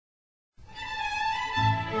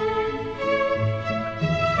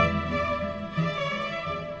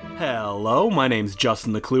Hello, my name's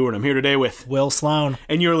Justin the Clue, and I'm here today with Will Sloan.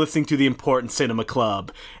 And you're listening to the Important Cinema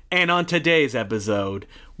Club. And on today's episode,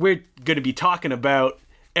 we're going to be talking about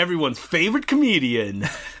everyone's favorite comedian,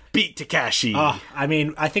 Beat Takeshi.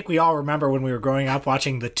 I think we all remember when we were growing up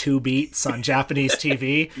watching the Two Beats on Japanese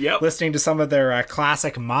TV, Yep. listening to some of their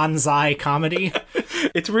classic manzai comedy.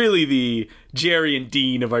 It's really the Jerry and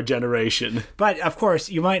Dean of our generation. But, of course,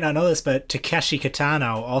 you might not know this, but Takeshi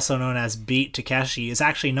Kitano, also known as Beat Takeshi, is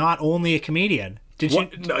actually not only a comedian. Did you?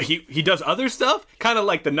 No, he does other stuff? Kind of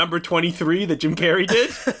like the number 23 that Jim Carrey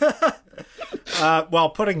did? Well,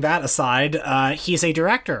 putting that aside, he's a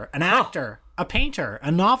director, an actor, a painter,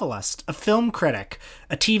 a novelist, a film critic,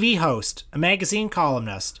 a TV host, a magazine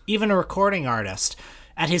columnist, even a recording artist.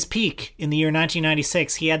 At his peak, in the year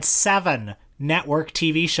 1996, he had 7 network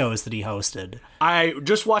TV shows that he hosted. I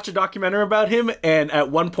just watched a documentary about him, and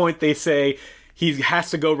at one point they say he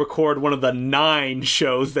has to go record one of the 9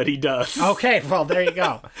 shows that he does. Okay, well, there you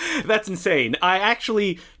go. That's insane. I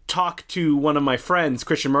actually talked to one of my friends,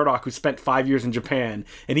 Christian Murdoch, who spent 5 years in Japan,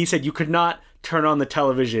 and he said you could not turn on the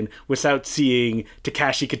television without seeing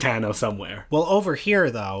Takeshi Kitano somewhere. Well, over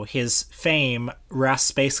here, though, his fame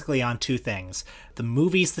rests basically on 2 things. The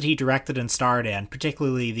movies that he directed and starred in,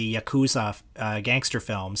 particularly the Yakuza gangster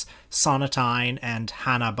films, Sonatine and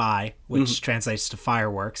Hanabai, which translates to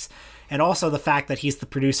fireworks, and also the fact that he's the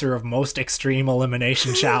producer of Most Extreme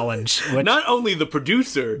Elimination Challenge. Which, not only the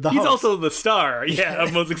producer, he's host. Also the star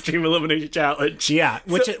of Most Extreme Elimination Challenge. Yeah,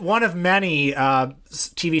 which is one of many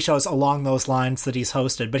TV shows along those lines that he's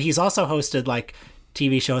hosted. But he's also hosted, like,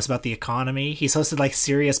 TV shows about the economy. He's hosted, like,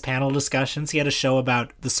 serious panel discussions. He had a show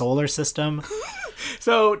about the solar system.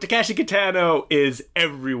 So, Takeshi Kitano is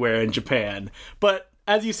everywhere in Japan. But,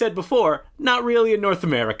 as you said before, not really in North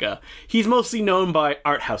America. He's mostly known by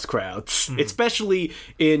art house crowds, especially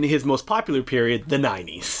in his most popular period, the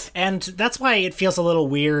 90s. And that's why it feels a little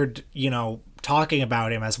weird, talking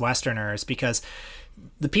about him as Westerners, because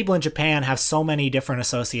the people in Japan have so many different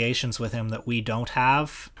associations with him that we don't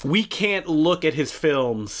have. We can't look at his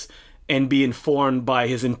films and be informed by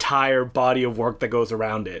his entire body of work that goes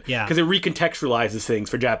around it. Yeah. Because it recontextualizes things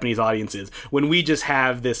for Japanese audiences. When we just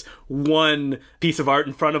have this one piece of art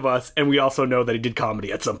in front of us, and we also know that he did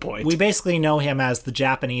comedy at some point. We basically know him as the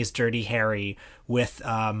Japanese Dirty Harry with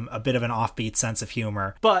a bit of an offbeat sense of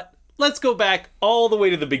humor. But let's go back all the way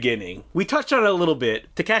to the beginning. We touched on it a little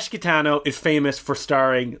bit. Takeshi Kitano is famous for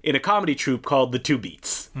starring in a comedy troupe called The Two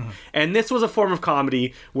Beats. And this was a form of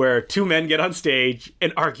comedy where 2 men get on stage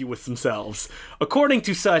and argue with themselves. According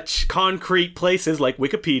to such concrete places like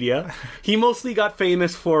Wikipedia, he mostly got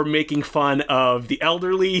famous for making fun of the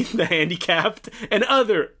elderly, the handicapped, and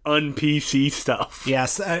other un-PC stuff.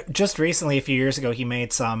 Yes, just recently, a few years ago, he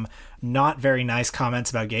made some not very nice comments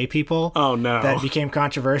about gay people. Oh, no. That became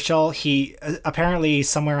controversial. He, apparently,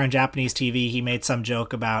 somewhere on Japanese TV, he made some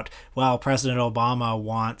joke about, well, President Obama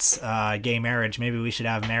wants gay marriage. Maybe we should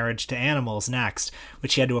have marriage to animals next,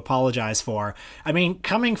 which he had to apologize for. I mean,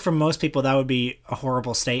 coming from most people, that would be a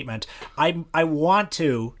horrible statement. I want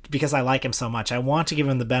to, because I like him so much, I want to give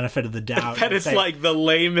him the benefit of the doubt. That is like the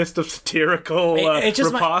lamest of satirical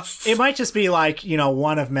riposts. It might just be like,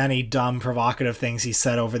 one of many dumb, provocative things he's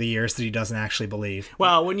said over the years that he doesn't actually believe.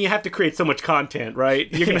 Well, when you have to create so much content, right?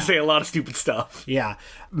 You're going to say a lot of stupid stuff. Yeah.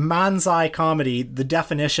 Manzai comedy, the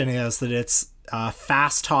definition is that it's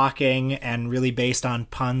fast talking and really based on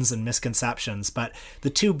puns and misconceptions. But the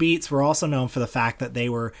Two Beats were also known for the fact that they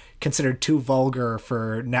were considered too vulgar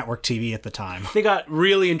for network TV at the time. They got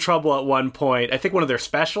really in trouble at one point. I think one of their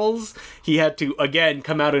specials, he had to, again,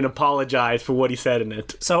 come out and apologize for what he said in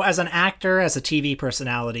it. So as an actor, as a TV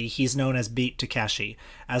personality, he's known as Beat Takeshi.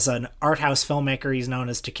 As an art house filmmaker, he's known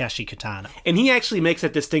as Takeshi Kitano. And he actually makes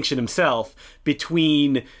that distinction himself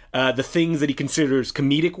between the things that he considers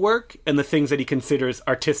comedic work and the things that he considers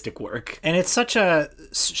artistic work. And it's such a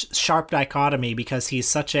sharp dichotomy because he's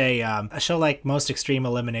such a show like Most Extreme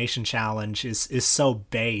Elimination Challenge is so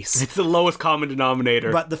base. It's the lowest common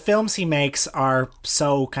denominator. But the films he makes are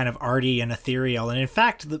so kind of arty and ethereal. And in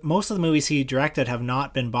fact, most of the movies he directed have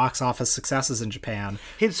not been box office successes in Japan.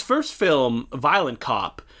 His first film, Violent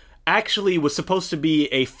Cop, actually was supposed to be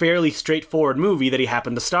a fairly straightforward movie that he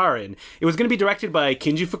happened to star in. It was going to be directed by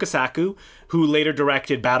Kinji Fukasaku, who later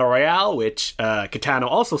directed Battle Royale, which Kitano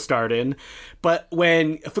also starred in. But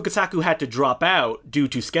when Fukasaku had to drop out due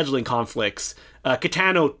to scheduling conflicts,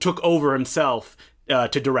 Kitano took over himself to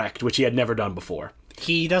direct, which he had never done before.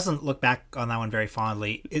 He doesn't look back on that one very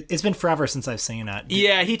fondly. It's been forever since I've seen it.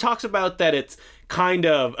 Yeah, he talks about that it's kind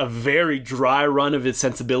of a very dry run of his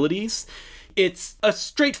sensibilities. It's a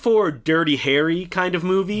straightforward Dirty Harry kind of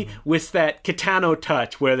movie with that Kitano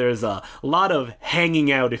touch where there's a lot of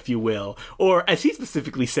hanging out, if you will, or as he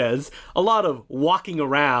specifically says, a lot of walking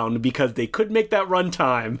around because they couldn't make that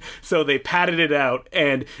runtime, so they padded it out,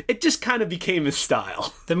 and it just kind of became his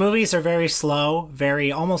style. The movies are very slow,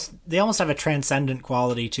 they almost have a transcendent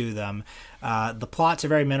quality to them. The plots are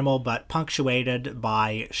very minimal, but punctuated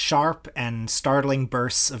by sharp and startling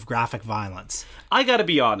bursts of graphic violence. I gotta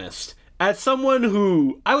be honest, as someone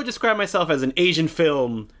who I would describe myself as an Asian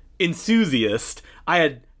film enthusiast, I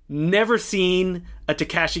had never seen a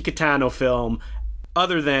Takeshi Kitano film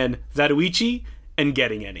other than Zatoichi and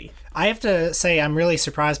Getting Any. I have to say I'm really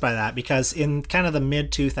surprised by that, because in kind of the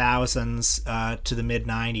mid-2000s to the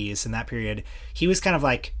mid-90s, in that period, he was kind of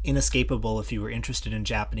like inescapable if you were interested in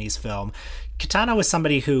Japanese film. Kitano was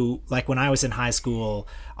somebody who, like when I was in high school,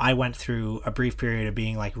 I went through a brief period of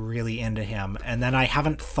being like really into him, and then I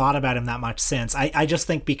haven't thought about him that much since. I just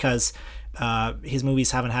think because his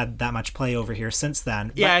movies haven't had that much play over here since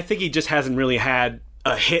then. Yeah, I think he just hasn't really had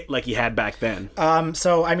a hit like he had back then.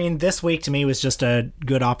 So, I mean, this week to me was just a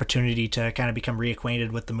good opportunity to kind of become reacquainted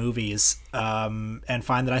with the movies and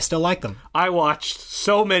find that I still like them. I watched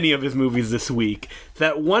so many of his movies this week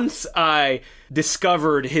that once I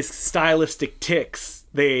discovered his stylistic tics,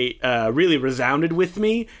 they really resounded with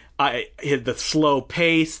me. The slow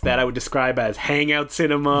pace that I would describe as hangout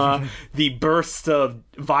cinema, the bursts of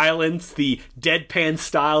violence, the deadpan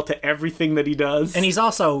style to everything that he does. And he's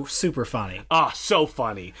also super funny. So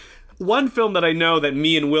funny. One film that I know that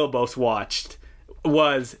me and Will both watched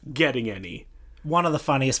was Getting Any. One of the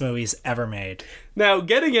funniest movies ever made. Now,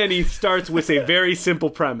 Getting Any starts with a very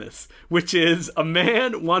simple premise, which is a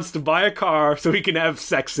man wants to buy a car so he can have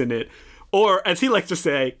sex in it. Or, as he likes to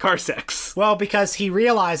say, car sex. Well, because he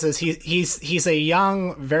realizes he's a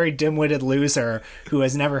young, very dim-witted loser who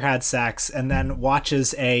has never had sex, and then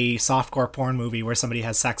watches a softcore porn movie where somebody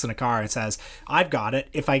has sex in a car and says, I've got it.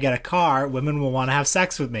 If I get a car, women will want to have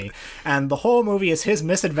sex with me. And the whole movie is his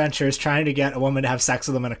misadventures trying to get a woman to have sex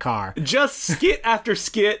with him in a car. Just skit after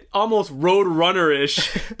skit, almost Road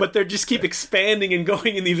Runner-ish, but they just keep expanding and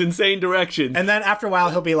going in these insane directions. And then after a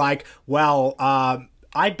while, he'll be like, well,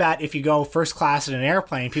 I bet if you go first class in an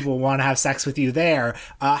airplane, people will want to have sex with you there.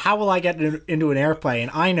 How will I get into an airplane?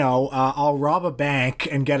 I know, I'll rob a bank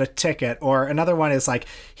and get a ticket. Or another one is like,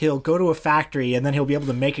 he'll go to a factory and then he'll be able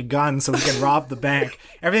to make a gun so he can rob the bank.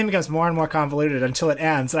 Everything becomes more and more convoluted until it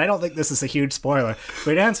ends. And I don't think this is a huge spoiler,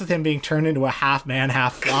 but it ends with him being turned into a half man,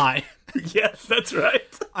 half fly. Yes, that's right.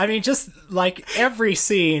 I mean, just like every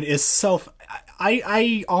scene is so...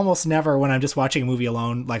 I almost never, when I'm just watching a movie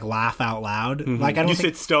alone, like laugh out loud. Mm-hmm. Like I don't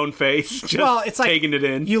sit stone face, just it's like taking it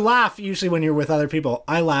in. You laugh usually when you're with other people.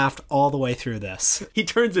 I laughed all the way through this. He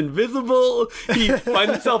turns invisible. He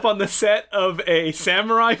finds himself on the set of a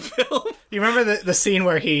samurai film. You remember the scene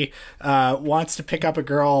where he wants to pick up a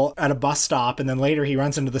girl at a bus stop, and then later he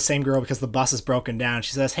runs into the same girl because the bus is broken down.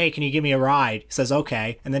 She says, hey, can you give me a ride? He says,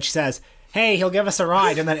 okay. And then she says, hey, he'll give us a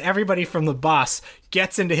ride. And then everybody from the bus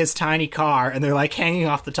gets into his tiny car and they're like hanging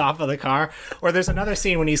off the top of the car. Or there's another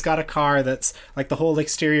scene when he's got a car that's like the whole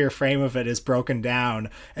exterior frame of it is broken down.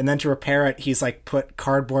 And then to repair it, he's like put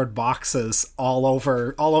cardboard boxes all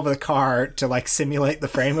over the car to like simulate the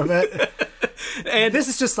frame of it. And this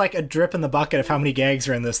is just like a drip in the bucket of how many gags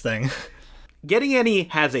are in this thing. Getting Any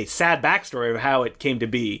has a sad backstory of how it came to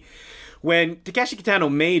be. When Takeshi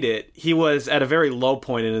Kitano made it, he was at a very low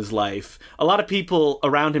point in his life. A lot of people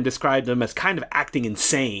around him described him as kind of acting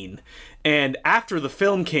insane. And after the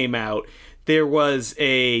film came out, there was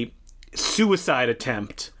a suicide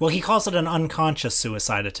attempt. Well, he calls it an unconscious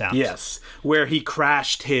suicide attempt. Yes, where he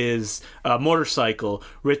crashed his motorcycle,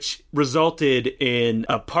 which resulted in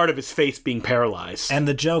a part of his face being paralyzed. And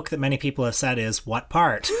the joke that many people have said is, what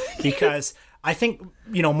part? Because... I think,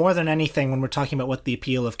 more than anything, when we're talking about what the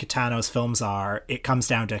appeal of Kitano's films are, it comes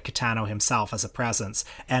down to Kitano himself as a presence,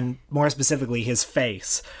 and more specifically, his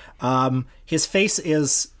face. His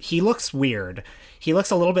face he looks weird. He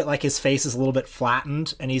looks a little bit like his face is a little bit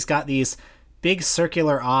flattened, and he's got these big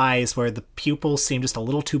circular eyes where the pupils seem just a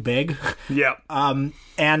little too big. Yeah.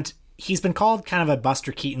 And he's been called kind of a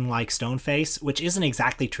Buster Keaton-like stone face, which isn't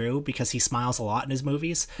exactly true because he smiles a lot in his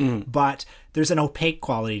movies. But there's an opaque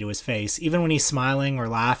quality to his face. Even when he's smiling or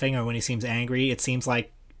laughing or when he seems angry, it seems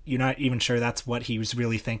like you're not even sure that's what he was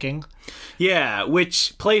really thinking. Yeah,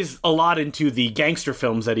 which plays a lot into the gangster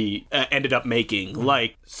films that he ended up making.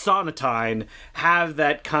 Like Sonatine have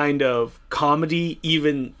that kind of comedy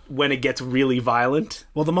even when it gets really violent.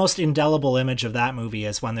 Well, the most indelible image of that movie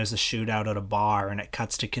is when there's a shootout at a bar and it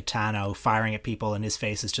cuts to Kitano firing at people and his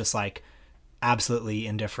face is just like absolutely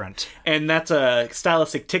indifferent. And that's a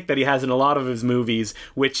stylistic tick that he has in a lot of his movies,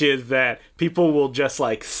 which is that people will just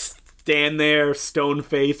like stand there,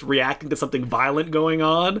 stone-faced, reacting to something violent going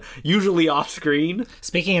on, usually off-screen.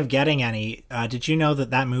 Speaking of getting any, did you know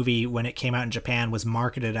that movie, when it came out in Japan, was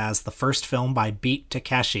marketed as the first film by Beat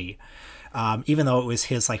Takeshi? Even though it was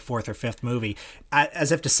his like fourth or fifth movie,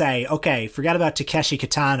 as if to say, okay, forget about Takeshi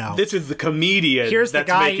Kitano. This is the comedian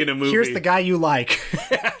making a movie. Here's the guy you like.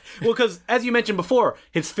 Well, because as you mentioned before,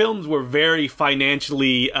 his films were very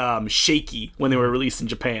financially shaky when they were released in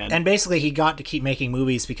Japan. And basically he got to keep making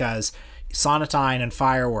movies because Sonatine and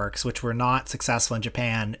Fireworks, which were not successful in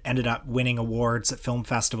Japan, ended up winning awards at film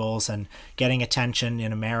festivals and getting attention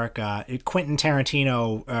in America. Quentin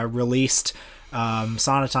Tarantino released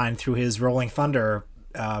Sonatine through his Rolling Thunder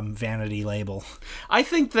vanity label. I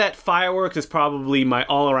think that Fireworks is probably my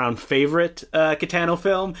all-around favorite Kitano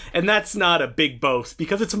film, and that's not a big boast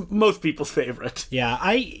because it's most people's favorite. Yeah,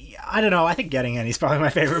 I don't know. I think Getting Any's probably my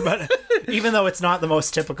favorite, but even though it's not the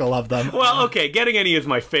most typical of them. Well, okay, Getting Any is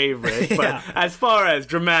my favorite, but yeah. As far as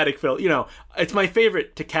dramatic film, it's my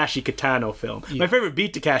favorite Takeshi Kitano film. Yeah. My favorite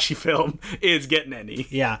Beat Takeshi film is Getting Any.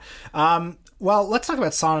 Yeah. Well, let's talk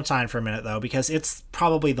about Sonatine for a minute, though, because it's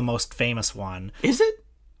probably the most famous one. Is it?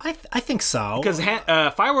 I think so. Because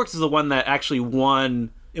Fireworks is the one that actually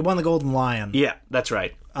won... It won the Golden Lion. Yeah, that's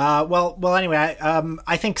right. Well. Anyway,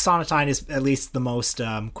 I think Sonatine is at least the most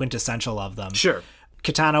quintessential of them. Sure.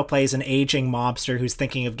 Kitano plays an aging mobster who's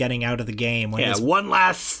thinking of getting out of the game. One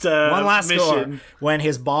last mission. Score, when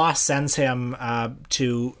his boss sends him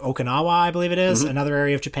to Okinawa, I believe it is, another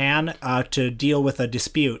area of Japan, to deal with a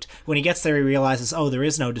dispute. When he gets there, he realizes, there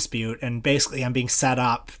is no dispute, and basically I'm being set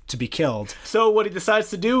up to be killed. So what he decides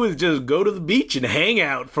to do is just go to the beach and hang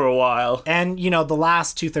out for a while. And, the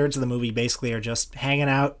last 2/3 of the movie basically are just hanging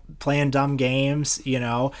out, playing dumb games,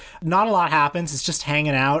 Not a lot happens, it's just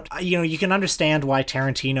hanging out. You can understand why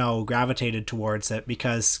Tarantino gravitated towards it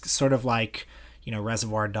because sort of like,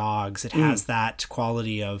 Reservoir Dogs, it has that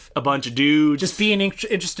quality of a bunch of dudes just being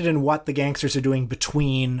interested in what the gangsters are doing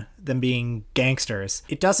between them being gangsters.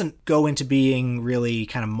 It doesn't go into being really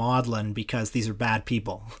kind of maudlin because these are bad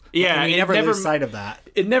people. Yeah, we never lose sight of that.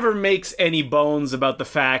 It never makes any bones about the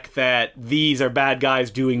fact that these are bad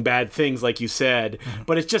guys doing bad things, like you said.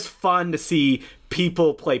 But it's just fun to see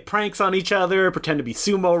people play pranks on each other, pretend to be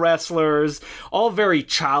sumo wrestlers, all very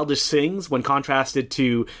childish things when contrasted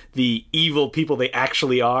to the evil people they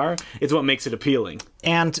actually are. It's what makes it appealing.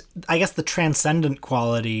 And I guess the transcendent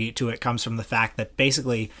quality to it comes from the fact that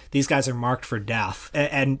basically these guys are marked for death.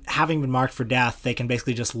 And having been marked for death, they can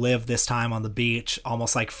basically just live this time on the beach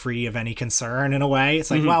almost like free of any concern in a way.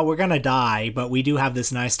 It's like, well, we're going to die, but we do have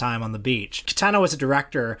this nice time on the beach. Kitano as a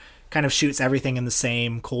director kind of shoots everything in the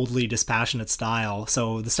same coldly dispassionate style.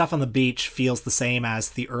 So the stuff on the beach feels the same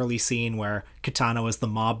as the early scene where Kitano as the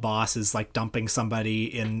mob boss is like dumping somebody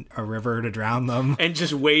in a river to drown them. And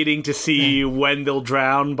just waiting to see when they'll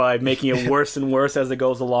drown by making it worse and worse as it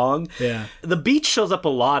goes along. Yeah. The beach shows up a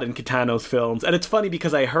lot in Kitano's films. And it's funny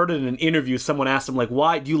because I heard in an interview, someone asked him, like,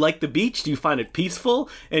 why? Do you like the beach? Do you find it peaceful?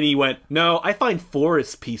 And he went, no, I find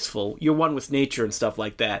forests peaceful. You're one with nature and stuff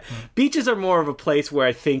like that. Beaches are more of a place where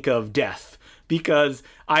I think of death, because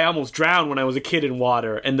I almost drowned when I was a kid in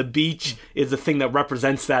water, and the beach is the thing that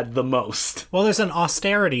represents that the most. Well, there's an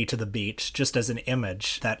austerity to the beach, just as an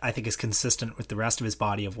image, that I think is consistent with the rest of his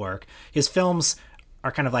body of work. His films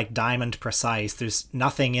are kind of like diamond precise. There's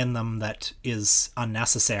nothing in them that is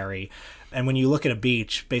unnecessary. And when you look at a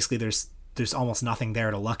beach, basically there's almost nothing there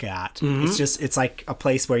to look at. It's like a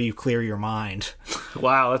place where you clear your mind.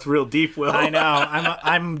 Wow, that's real deep, Will. I know.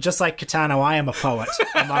 I'm just like Kitano. I am a poet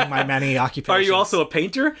among my many occupations. Are you also a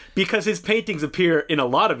painter? Because his paintings appear in a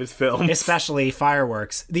lot of his films. Especially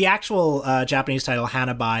Fireworks. The actual Japanese title,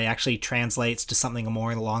 Hanabai, actually translates to something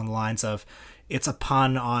more along the lines of, it's a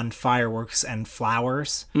pun on fireworks and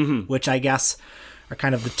flowers, which I guess are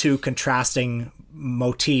kind of the two contrasting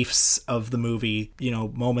motifs of the movie,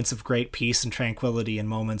 moments of great peace and tranquility and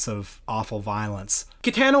moments of awful violence.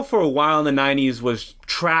 Kitano for a while in the 90s was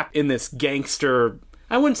trapped in this gangster,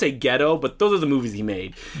 I wouldn't say ghetto, but those are the movies he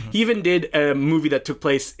made. He even did a movie that took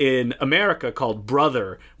place in America called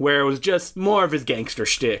Brother, where it was just more of his gangster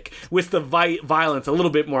shtick, with the violence a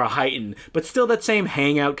little bit more heightened, but still that same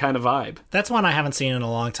hangout kind of vibe. That's one I haven't seen in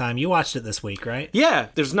a long time. You watched it this week, right? Yeah,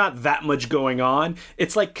 there's not that much going on.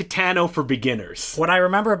 It's like Kitano for beginners. What I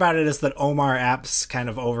remember about it is that Omar Epps kind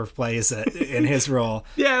of overplays it in his role.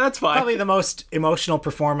 Yeah, that's fine. Probably the most emotional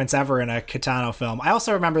performance ever in a Kitano film. I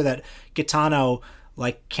also remember that Kitano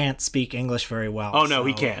like can't speak English very well. Oh no,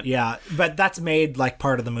 he can't. Yeah, but that's made like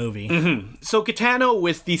part of the movie. Mm-hmm. So Kitano,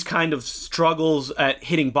 with these kind of struggles at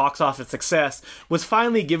hitting box office success, was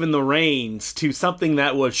finally given the reins to something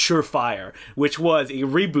that was surefire, which was a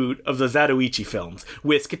reboot of the Zatoichi films,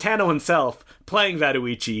 with Kitano himself playing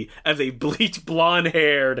Zatoichi as a bleach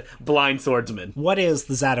blonde-haired blind swordsman. What is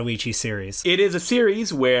the Zatoichi series? It is a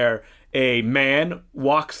series where a man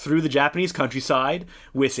walks through the Japanese countryside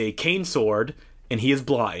with a cane sword, and he is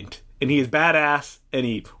blind. And he is badass, and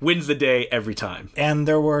he wins the day every time. And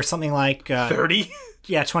there were something like... 30?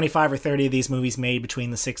 Yeah, 25 or 30 of these movies made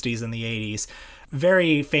between the 60s and the 80s.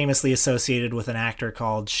 Very famously associated with an actor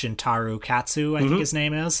called Shintaro Katsu, I think his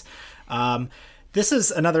name is. This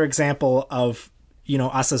is another example of, you know,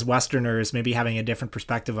 us as Westerners maybe having a different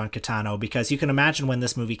perspective on Kitano, because you can imagine when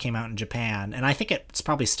this movie came out in Japan, and I think it's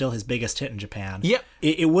probably still his biggest hit in Japan. Yep.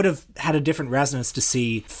 It would have had a different resonance to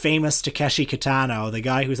see famous Takeshi Kitano, the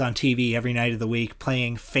guy who's on TV every night of the week,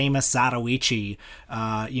 playing famous Zatoichi,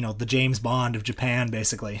 you know, the James Bond of Japan,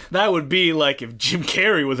 basically. That would be like if Jim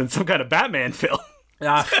Carrey was in some kind of Batman film.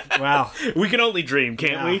 Well, we can only dream,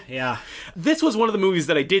 can't we? Yeah. This was one of the movies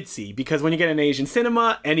that I did see, because when you get an Asian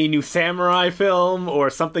cinema, any new samurai film or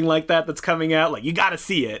something like that that's coming out, like, you gotta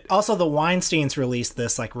see it. Also, the Weinsteins released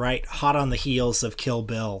this, like, right hot on the heels of Kill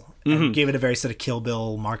Bill. And gave it a very sort of Kill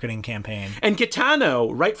Bill marketing campaign. And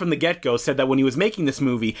Kitano, right from the get-go, said that when he was making this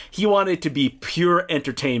movie, he wanted it to be pure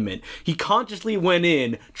entertainment. He consciously went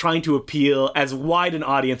in trying to appeal as wide an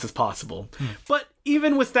audience as possible. But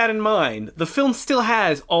even with that in mind, the film still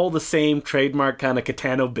has all the same trademark kind of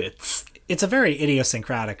Kitano bits. It's a very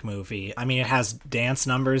idiosyncratic movie. I mean, it has dance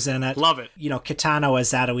numbers in it. Love it. You know, Kitano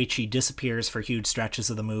as Zatoichi disappears for huge stretches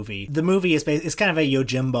of the movie. The movie is kind of a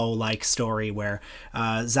Yojimbo-like story where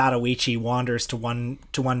Zatoichi wanders to one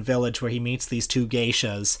village where he meets these two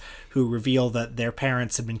geishas who reveal that their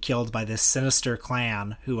parents have been killed by this sinister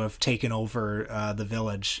clan who have taken over the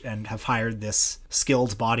village and have hired this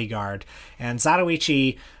skilled bodyguard. And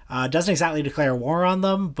Zatoichi doesn't exactly declare war on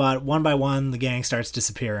them, but one by one, the gang starts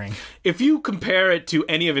disappearing. If you compare it to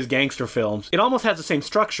any of his gangster films, it almost has the same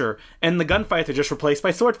structure, and the gunfights are just replaced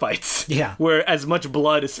by sword fights. Yeah. Where as much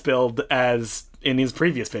blood is spilled as in his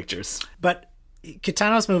previous pictures. But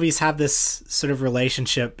Kitano's movies have this sort of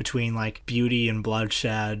relationship between, like, beauty and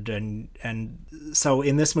bloodshed, and so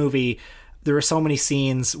in this movie, there are so many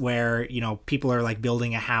scenes where, you know, people are like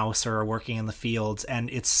building a house or are working in the fields, and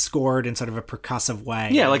it's scored in sort of a percussive way.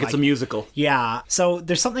 Yeah, like it's a musical. Yeah. So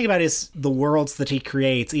there's something about the worlds that he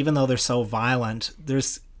creates, even though they're so violent,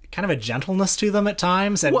 there's kind of a gentleness to them at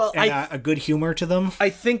times, and, a good humor to them. I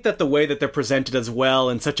think that the way that they're presented as well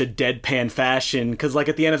in such a deadpan fashion, because like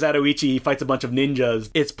at the end of Zatoichi, he fights a bunch of ninjas,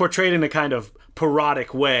 it's portrayed in a kind of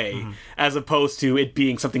parodic way, as opposed to it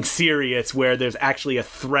being something serious where there's actually a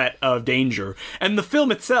threat of danger. And the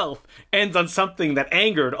film itself ends on something that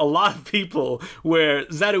angered a lot of people, where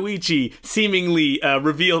Zatoichi seemingly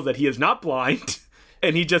reveals that he is not blind,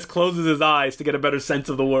 and he just closes his eyes to get a better sense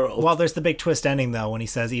of the world. Well, there's the big twist ending, though, when he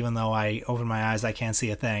says, even though I open my eyes, I can't see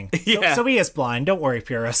a thing. Yeah. So he is blind. Don't worry,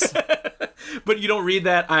 purists. But you don't read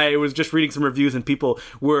that. I was just reading some reviews, and people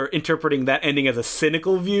were interpreting that ending as a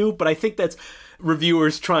cynical view, but I think that's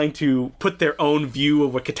reviewers trying to put their own view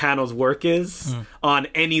of what Kitano's work is on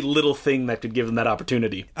any little thing that could give them that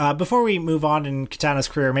opportunity. Before we move on in Kitano's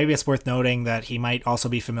career, maybe it's worth noting that he might also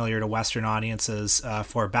be familiar to Western audiences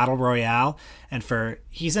for Battle Royale, and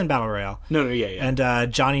he's in Battle Royale. No, yeah.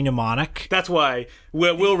 And Johnny Mnemonic. That's why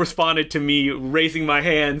Will responded to me raising my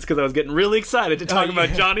hands, because I was getting really excited to talk about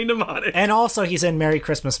Johnny Mnemonic. And also he's in Merry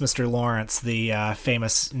Christmas, Mr. Lawrence, the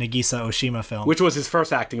famous Nagisa Oshima film. Which was his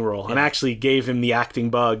first acting role, and actually gave him the acting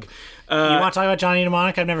bug. You want to talk about Johnny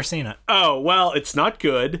Mnemonic? I've never seen it. Oh, well, it's not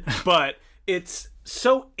good, but it's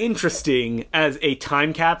so interesting as a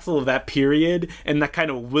time capsule of that period and that kind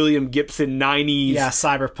of William Gibson 90s. Yeah,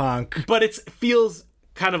 cyberpunk. But it feels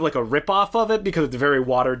kind of like a ripoff of it because it's very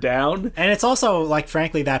watered down. And it's also, like,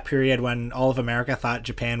 frankly, that period when all of America thought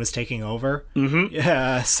Japan was taking over. Mm-hmm.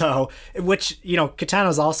 Yeah, so, which, you know,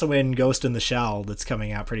 Kitano's also in Ghost in the Shell that's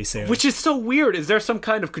coming out pretty soon. Which is so weird. Is there some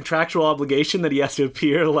kind of contractual obligation that he has to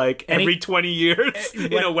appear, like, every 20 years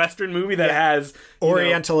in a Western movie that has...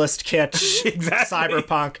 Orientalist kitsch, exactly.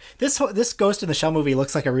 Cyberpunk. This Ghost in the Shell movie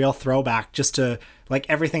looks like a real throwback just to, like,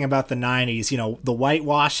 everything about the 90s. You know, the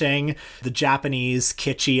whitewashing, the Japanese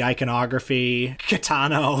kitschy iconography,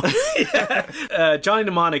 Kitano. Johnny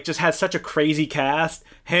Mnemonic just has such a crazy cast.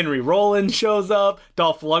 Henry Rollins shows up.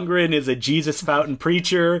 Dolph Lundgren is a Jesus fountain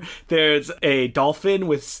preacher. There's a dolphin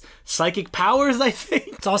with psychic powers, I think.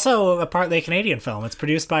 It's also a partly Canadian film. It's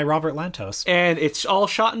produced by Robert Lantos. And it's all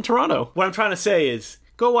shot in Toronto. What I'm trying to say is,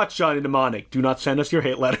 go watch Johnny Mnemonic. Do not send us your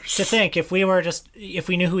hate letters. To think, if we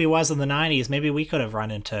knew who he was in the 90s, maybe we could have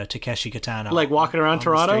run into Takeshi Kitano. Like walking around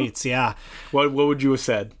Toronto? The streets, yeah. What would you have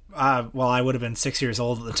said? Well, I would have been 6 years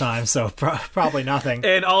old at the time, so probably nothing.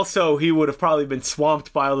 And also, he would have probably been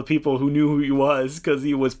swamped by all the people who knew who he was, because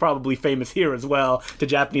he was probably famous here as well to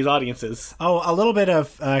Japanese audiences. Oh, a little bit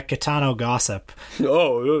of Kitano gossip.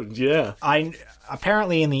 Oh, yeah.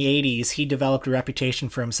 Apparently in the 80s, he developed a reputation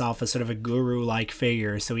for himself as sort of a guru-like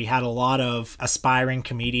figure. So he had a lot of aspiring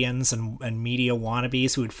comedians and media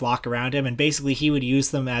wannabes who would flock around him. And basically he would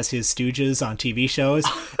use them as his stooges on TV shows.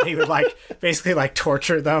 He would basically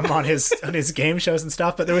torture them on his game shows and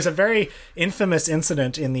stuff. But there was a very infamous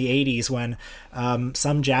incident in the 80s when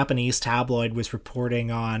some Japanese tabloid was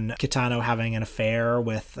reporting on Kitano having an affair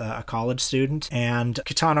with a college student. And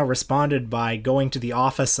Kitano responded by going to the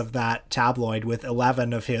office of that tabloid with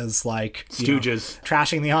 11 of his stooges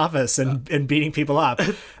trashing the office and beating people up.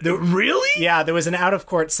 Really? Yeah, there was an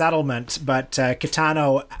out-of-court settlement, but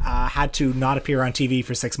Kitano had to not appear on TV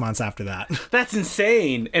for 6 months after that. That's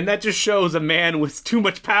insane, and that just shows a man with too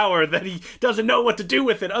much power that he doesn't know what to do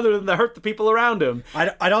with it other than to hurt the people around him.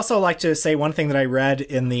 I'd also like to say one thing that I read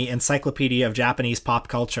in the Encyclopedia of Japanese Pop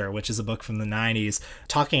Culture, which is a book from the 90s,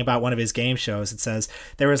 talking about one of his game shows. It says,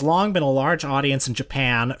 "There has long been a large audience in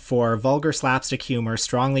Japan for vulgar slapstick humor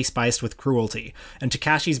strongly spiced with cruelty, and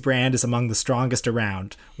Takeshi's brand is among the strongest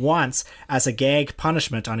around. Once, as a gag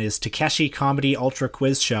punishment on his Takeshi Comedy Ultra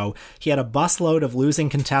Quiz show, he had a busload of losing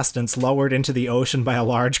contestants lowered into the ocean by a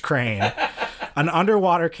large crane. An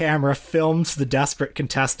underwater camera filmed the desperate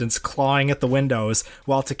contestants clawing at the windows,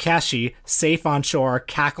 while Takeshi, safe on shore,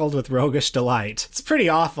 cackled with roguish delight." It's pretty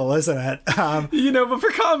awful, isn't it? But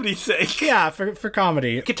for comedy's sake. Yeah, for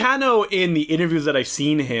comedy. Kitano, in the interviews that I've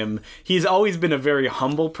seen him, he's always been a very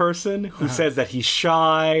humble person who says that he's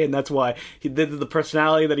shy, and that's why the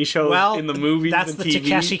personality that he shows in the movies that's and the TV.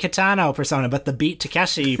 Takeshi Kitano persona, but the Beat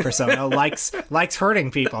Takeshi persona likes hurting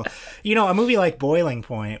people. A movie like Boiling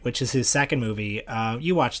Point, which is his second movie,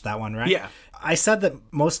 you watched that one, right? Yeah. I said that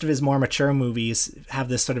most of his more mature movies have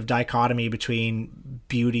this sort of dichotomy between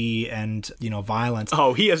beauty and, violence.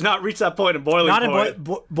 Oh, he has not reached that point in Boiling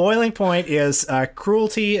Point. Boiling Point is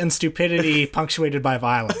cruelty and stupidity punctuated by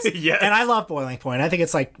violence. Yes. And I love Boiling Point. I think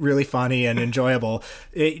it's really funny and enjoyable.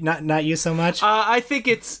 Not you so much? I think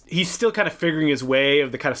he's still kind of figuring his way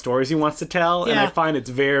of the kind of stories he wants to tell, and I find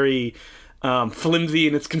it's very flimsy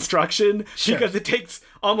in its construction because it takes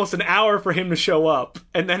almost an hour for him to show up,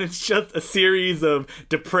 and then it's just a series of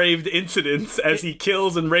depraved incidents as he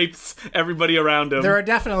kills and rapes everybody around him. There are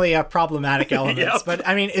definitely problematic elements, but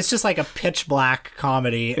it's just like a pitch black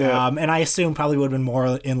comedy, and I assume probably would have been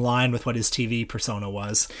more in line with what his TV persona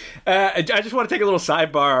was. I just want to take a little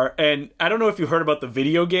sidebar, and I don't know if you heard about the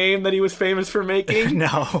video game that he was famous for making.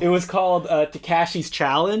 No. It was called Takeshi's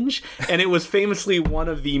Challenge, and it was famously one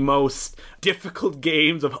of the most difficult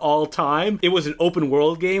games of all time. It was an open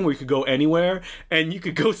world game where you could go anywhere, and you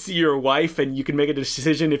could go see your wife, and you could make a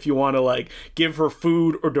decision if you want to give her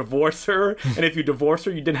food or divorce her. And if you divorce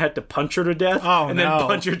her, you then had to punch her to death, then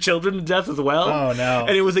punch your children to death as well. Oh no.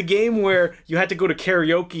 And it was a game where you had to go to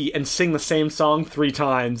karaoke and sing the same song 3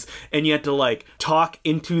 times, and you had to talk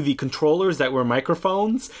into the controllers that were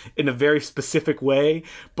microphones in a very specific way.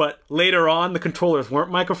 But later on, the controllers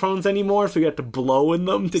weren't microphones anymore, so you had to blow in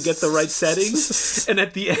them to get the right settings. And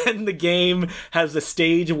at the end, the game has a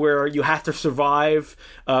stage where you have to survive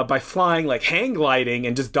by flying, hang gliding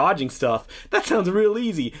and just dodging stuff. That sounds real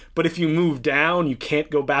easy, but if you move down, you can't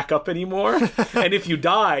go back up anymore. And if you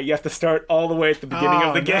die, you have to start all the way at the beginning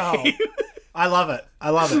of the game. I love it.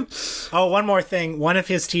 Oh, one more thing. One of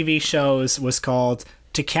his TV shows was called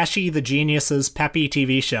Takeshi the Genius's Peppy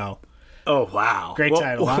TV Show. Oh, wow. Great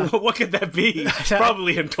title, huh? What could that be?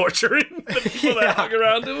 Probably him torturing the people that hung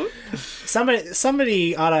around him.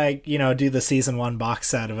 Somebody ought to, do the season 1 box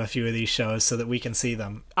set of a few of these shows so that we can see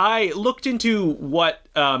them. I looked into what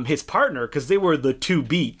his partner, because they were the two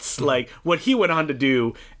beats, what he went on to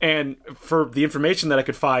do, and for the information that I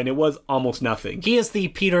could find, it was almost nothing. He is the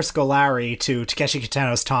Peter Scolari to Takeshi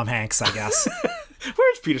Kitano's Tom Hanks, I guess.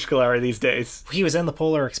 Where's Peter Scolari these days? He was in the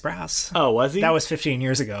Polar Express. Oh, was he? That was 15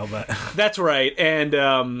 years ago, but... That's right.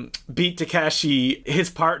 And Beat Takeshi,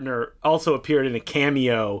 his partner, also appeared in a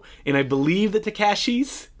cameo in, I believe, the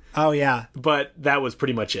Takeshis. Oh, yeah. But that was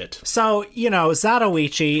pretty much it. So,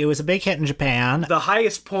 Zatoichi, it was a big hit in Japan. The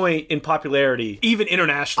highest point in popularity, even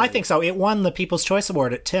internationally. I think so. It won the People's Choice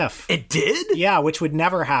Award at TIFF. It did? Yeah, which would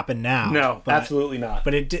never happen now. No, absolutely not.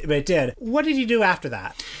 But it did. What did he do after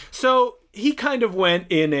that? So... he kind of went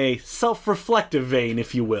in a self-reflective vein,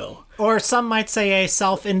 if you will. Or some might say a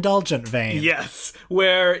self-indulgent vein. Yes,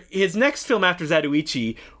 where his next film after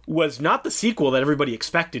Zatoichi was not the sequel that everybody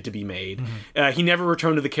expected to be made. He never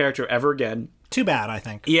returned to the character ever again. Too bad, I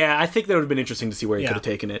think. Yeah, I think that would have been interesting to see where he could have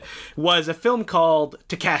taken it. Was a film called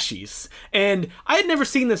Takeshi's. And I had never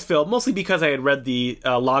seen this film, mostly because I had read the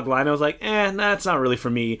log line. I was like, that's not really for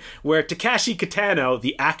me. Where Takeshi Kitano,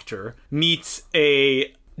 the actor, meets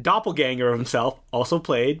a doppelganger of himself, also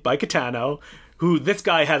played by Kitano, who this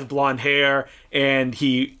guy has blonde hair and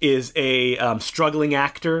he is a struggling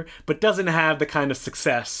actor, but doesn't have the kind of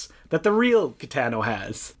success that the real Kitano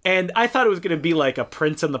has. And I thought it was going to be like a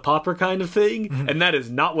Prince and the Pauper kind of thing, and that is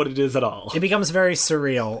not what it is at all. It becomes very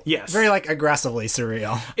surreal. Yes. Very, aggressively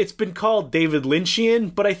surreal. It's been called David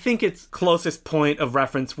Lynchian, but I think its closest point of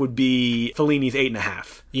reference would be Fellini's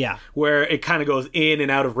 8.5. Yeah. Where it kind of goes in and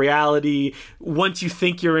out of reality. Once you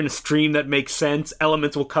think you're in a stream that makes sense,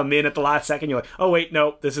 elements will come in at the last second. You're like, oh, wait,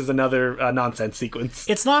 no, this is another nonsense sequence.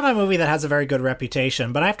 It's not a movie that has a very good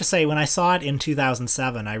reputation, but I have to say, when I saw it in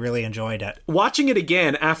 2007, I really enjoyed it. Watching it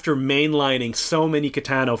again after mainlining so many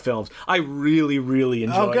Kitano films, I really, really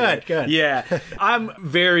enjoyed it. Oh, good. Yeah. I'm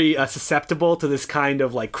very susceptible to this kind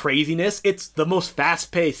of craziness. It's the most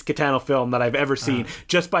fast-paced Kitano film that I've ever seen,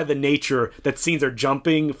 just by the nature that scenes are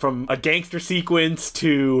jumping from a gangster sequence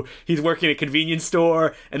to he's working at a convenience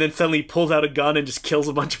store and then suddenly pulls out a gun and just kills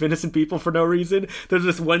a bunch of innocent people for no reason. There's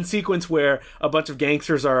this one sequence where a bunch of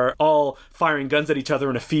gangsters are all firing guns at each other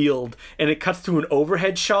in a field, and it cuts to an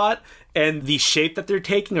overhead shot, and the shape that they're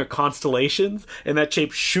taking are constellations, and that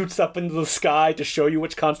shape shoots up into the sky to show you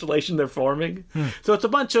which constellation they're forming. So it's a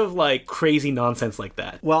bunch of crazy nonsense like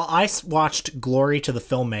that. Well, I watched Glory to the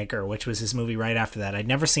Filmmaker, which was his movie right after that. I'd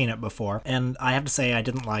never seen it before, and I have to say I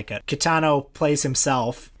didn't like it. Kitano plays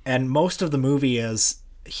himself, and most of the movie is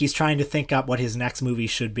he's trying to think up what his next movie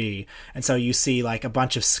should be. And so you see a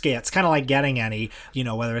bunch of skits, kind of like Getting Any,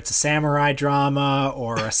 whether it's a samurai drama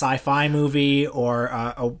or a sci-fi movie or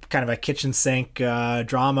a kind of a kitchen sink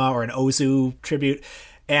drama or an Ozu tribute.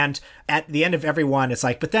 And at the end of every one, it's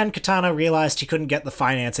but then Kitano realized he couldn't get the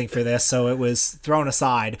financing for this, so it was thrown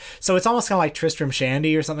aside. So it's almost kind of like Tristram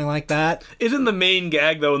Shandy or something like that. Isn't the main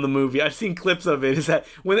gag, though, in the movie, I've seen clips of it, is that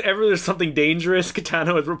whenever there's something dangerous,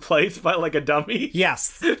 Kitano is replaced by a dummy?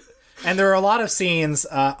 Yes. And there are a lot of scenes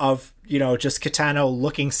of, just Kitano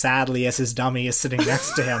looking sadly as his dummy is sitting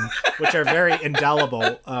next to him, which are very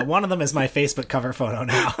indelible. One of them is my Facebook cover photo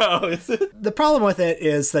now. Oh, is it? The problem with it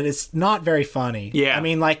is that it's not very funny. Yeah. I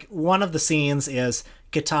mean, one of the scenes is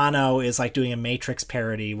Kitano is doing a Matrix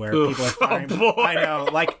parody where people are firing. Oh boy. I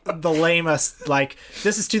know, the lamest.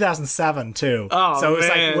 This is 2007 too. Oh, so it's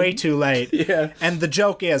man. way too late. Yeah. And the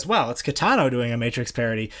joke is, well, it's Kitano doing a Matrix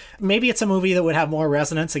parody. Maybe it's a movie that would have more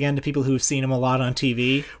resonance again to people who've seen him a lot on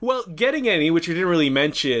TV. Well, Getting Any, which we didn't really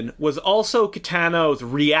mention, was also Kitano's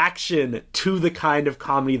reaction to the kind of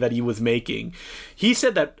comedy that he was making. He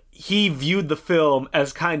said that he viewed the film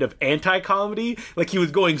as kind of anti-comedy. He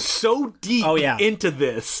was going so deep into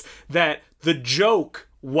this that the joke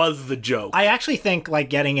was the joke. I actually think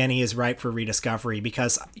Getting Any is ripe for rediscovery,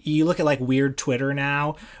 because you look at weird Twitter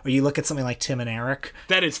now, or you look at something like Tim and Eric.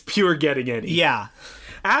 That is pure Getting Any. Yeah.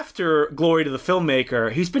 After Glory to the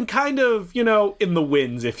Filmmaker, he's been kind of, in the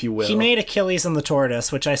winds, if you will. He made Achilles and the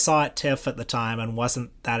Tortoise, which I saw at TIFF at the time and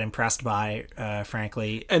wasn't that impressed by,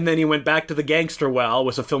 frankly. And then he went back to the gangster well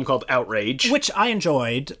with a film called Outrage. Which I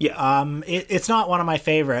enjoyed. Yeah. It's not one of my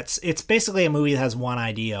favorites. It's basically a movie that has one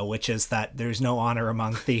idea, which is that there's no honor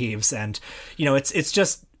among thieves. And, it's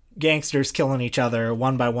just gangsters killing each other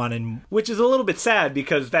one by one, and which is a little bit sad,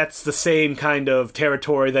 because that's the same kind of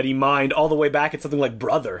territory that he mined all the way back at something like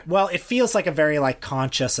Brother. Well, it feels like a very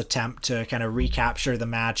conscious attempt to kind of recapture the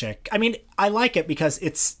magic. I mean, I like it because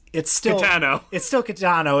it's still Kitano. It's still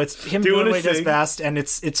Kitano. It's him doing what he does best, and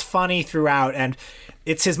it's funny throughout, and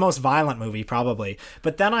it's his most violent movie, probably.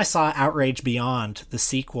 But then I saw Outrage Beyond, the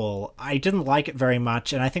sequel. I didn't like it very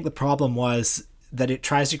much, and I think the problem was that it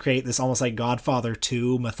tries to create this almost Godfather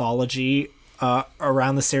 2 mythology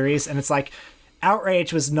around the series. And it's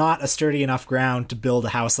Outrage was not a sturdy enough ground to build a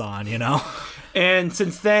house on, And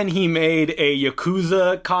since then, he made a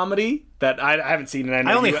Yakuza comedy that I haven't seen. And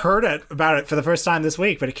I only heard about it for the first time this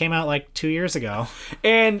week, but it came out 2 years ago.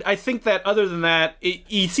 And I think that other than that,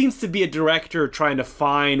 he seems to be a director trying to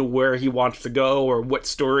find where he wants to go or what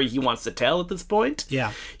story he wants to tell at this point.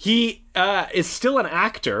 Yeah. He is still an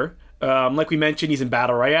actor. Like we mentioned, he's in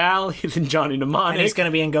Battle Royale. He's in Johnny Mnemonic. And he's going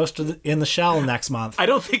to be in Ghost in the Shell next month. I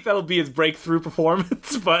don't think that'll be his breakthrough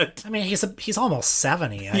performance, but... I mean, he's almost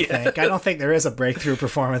 70, I think. I don't think there is a breakthrough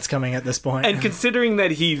performance coming at this point. And considering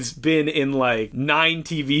that he's been in, like, 9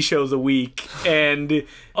 TV shows a week and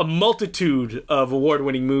a multitude of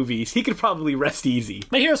award-winning movies, he could probably rest easy.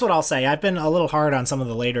 But here's what I'll say. I've been a little hard on some of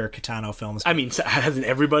the later Kitano films. I mean, hasn't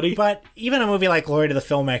everybody? But even a movie like Glory to the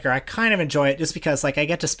Filmmaker, I kind of enjoy it just because, like, I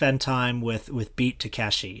get to spend time with Beat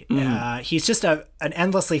Takeshi. He's just an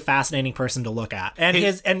endlessly fascinating person to look at.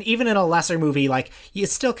 And and even in a lesser movie, like, it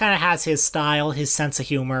still kind of has his style, his sense of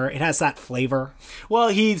humor. It has that flavor. Well,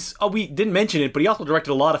 we didn't mention it, but he also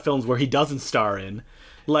directed a lot of films where he doesn't star in.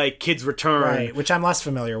 Like Kid's Return. Right, which I'm less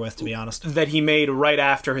familiar with, to be honest. That he made right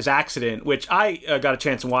after his accident, which I got a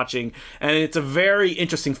chance in watching. And it's a very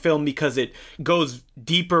interesting film because it goes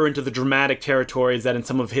deeper into the dramatic territories that in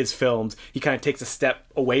some of his films he kind of takes a step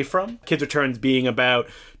away from. Kid's Returns being about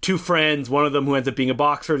 2 friends, one of them who ends up being a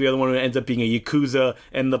boxer, the other one who ends up being a Yakuza,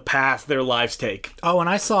 and the path their lives take. Oh, and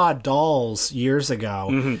I saw Dolls years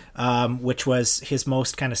ago, which was his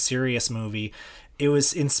most kind of serious movie. It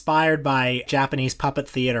was inspired by Japanese puppet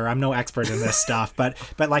theater. I'm no expert in this stuff, but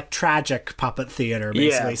like tragic puppet theater,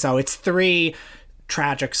 basically. Yeah. So it's 3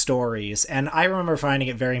 tragic stories, and I remember finding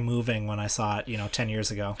it very moving when I saw it, 10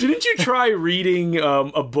 years ago. Didn't you try reading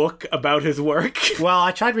a book about his work? Well,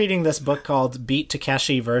 I tried reading this book called Beat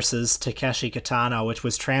Takeshi versus Takeshi Kitano, which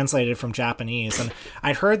was translated from Japanese, and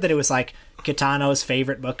I'd heard that it was like Kitano's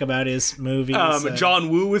favorite book about his movies. John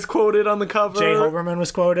Woo was quoted on the cover. Jay Hoberman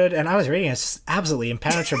was quoted, and I was reading it. It's just absolutely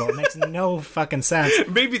impenetrable. It makes no fucking sense.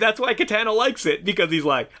 Maybe that's why Kitano likes it, because he's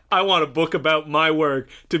like, I want a book about my work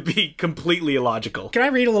to be completely illogical. Can I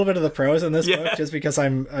read a little bit of the prose in this book, just because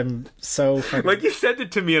I'm so fucking... Like, you sent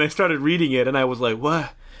it to me, and I started reading it, and I was like,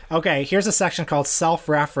 what? Okay, here's a section called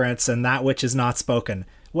Self-Reference and That Which Is Not Spoken.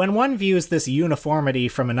 When one views this uniformity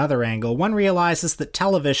from another angle, one realizes that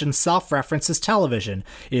television self-references television.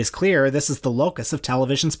 It is clear this is the locus of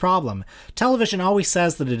television's problem. Television always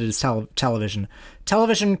says that it is television.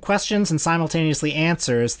 Television questions and simultaneously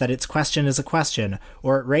answers that its question is a question,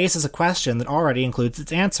 or it raises a question that already includes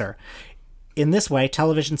its answer. In this way,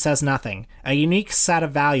 television says nothing. A unique set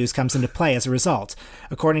of values comes into play as a result.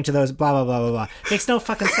 According to those blah, blah, blah, blah, blah. Makes no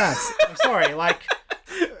fucking sense. I'm sorry, like...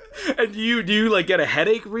 And do you like get a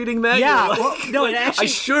headache reading that? Yeah, like, well, no, it actually... I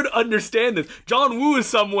should understand this. John Woo is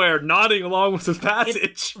somewhere nodding along with this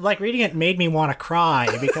passage. Like, reading it made me want to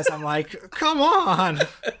cry, because I'm like, come on!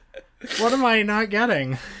 What am I not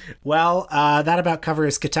getting? Well, that about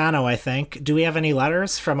covers Kitano, I think. Do we have any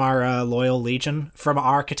letters from our loyal legion? From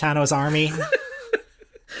our Kitano's army?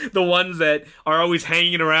 The ones that are always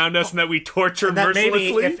hanging around us and that we torture and that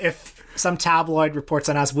mercilessly? Maybe if some tabloid reports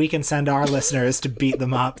on us, we can send our listeners to beat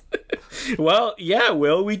them up. Well, yeah,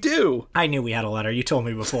 Will, we do. I knew we had a letter. You told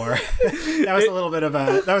me before. That was a little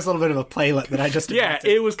bit of a playlet that I just invented.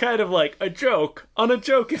 Yeah, it was kind of like a joke on a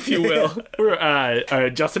joke, if you will.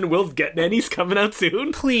 Justin and Will's Getting Any's coming out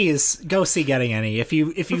soon. Please go see Getting Any. If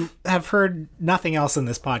you have heard nothing else in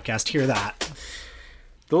this podcast, hear that.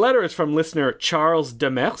 The letter is from listener Charles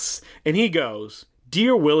Demers, and he goes,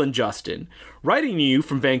 Dear Will and Justin, writing to you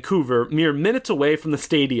from Vancouver, mere minutes away from the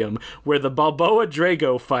stadium where the Balboa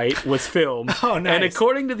Drago fight was filmed. Oh, nice. And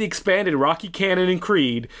according to the expanded Rocky canon and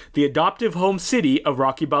creed, the adoptive home city of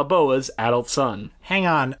Rocky Balboa's adult son. Hang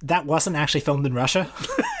on, that wasn't actually filmed in Russia?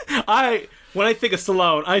 When I think of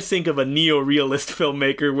Stallone, I think of a neo-realist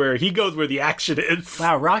filmmaker where he goes where the action is.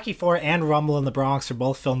 Wow, Rocky IV and Rumble in the Bronx are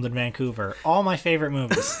both filmed in Vancouver. All my favorite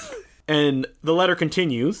movies. And the letter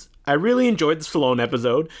continues, I really enjoyed the Stallone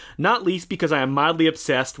episode, not least because I am mildly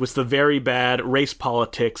obsessed with the very bad race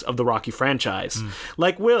politics of the Rocky franchise.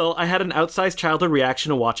 Like Will, I had an outsized childhood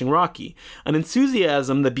reaction to watching Rocky, an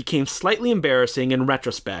enthusiasm that became slightly embarrassing in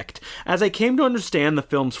retrospect, as I came to understand the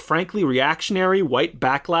film's frankly reactionary white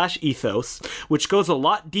backlash ethos, which goes a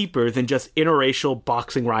lot deeper than just interracial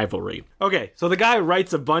boxing rivalry. Okay, so the guy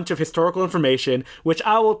writes a bunch of historical information, which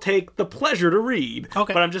I will take the pleasure to read.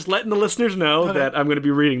 Okay. But I'm just letting the listeners know that I'm going to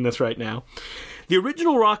be reading this right now. The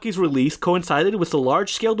original Rocky's release coincided with the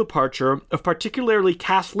large-scale departure of particularly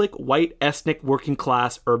Catholic, white, ethnic,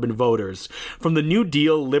 working-class urban voters from the New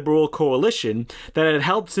Deal liberal coalition that had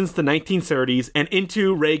held since the 1930s and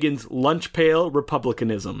into Reagan's lunch pail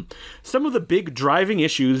republicanism. Some of the big driving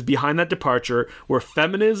issues behind that departure were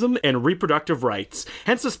feminism and reproductive rights,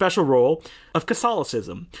 hence the special role of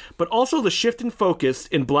Catholicism, but also the shift in focus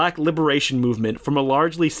in black liberation movement from a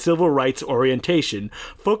largely civil rights orientation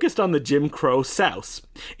focused on the Jim Crow South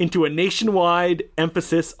into a nationwide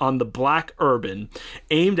emphasis on the black urban,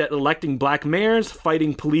 aimed at electing black mayors,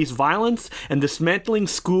 fighting police violence, and dismantling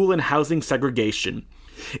school and housing segregation.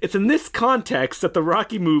 It's in this context that the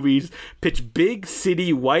Rocky movies pitch big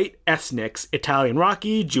city white ethnics, Italian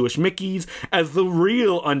Rocky, Jewish Mickeys, as the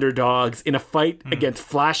real underdogs in a fight against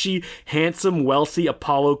flashy, handsome, wealthy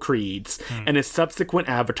Apollo Creeds and his subsequent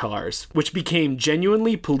avatars, which became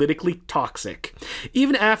genuinely politically toxic.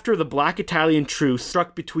 Even after the black Italian truce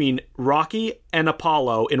struck between Rocky and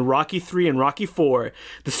Apollo in Rocky III and Rocky IV,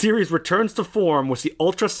 the series returns to form with the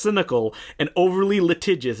ultra-cynical and overly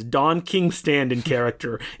litigious Don King stand-in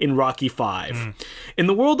character in Rocky V. In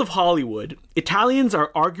the world of Hollywood, Italians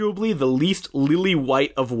are arguably the least lily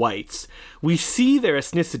white of whites. We see their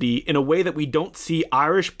ethnicity in a way that we don't see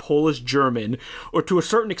Irish, Polish, German, or to a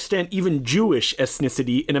certain extent even Jewish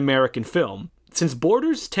ethnicity in American film. Since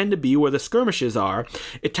borders tend to be where the skirmishes are,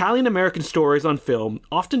 Italian-American stories on film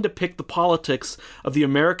often depict the politics of the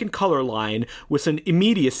American color line with an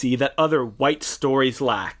immediacy that other white stories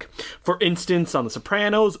lack. For instance, on The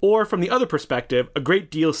Sopranos, or from the other perspective, a great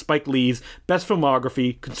deal of Spike Lee's best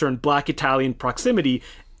filmography concerned black Italian proximity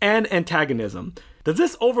and antagonism. Does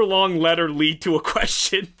this overlong letter lead to a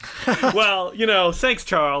question? Well, thanks,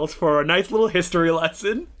 Charles, for a nice little history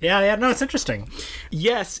lesson. Yeah, no, it's interesting.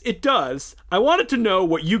 Yes, it does. I wanted to know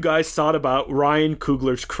what you guys thought about Ryan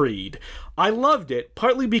Coogler's Creed. I loved it,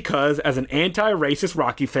 partly because, as an anti-racist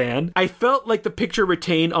Rocky fan, I felt like the picture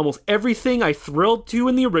retained almost everything I thrilled to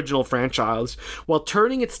in the original franchise, while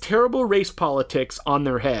turning its terrible race politics on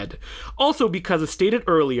their head. Also because, as stated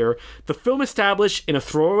earlier, the film established in a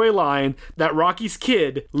throwaway line that Rocky's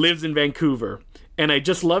kid lives in Vancouver, and I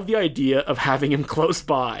just love the idea of having him close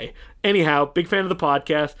by. Anyhow, big fan of the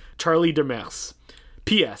podcast, Charlie Demers.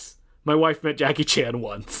 P.S. My wife met Jackie Chan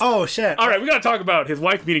once. Oh, shit. All right, we got to talk about his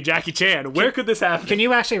wife meeting Jackie Chan. Where could this happen? Can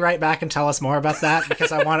you actually write back and tell us more about that?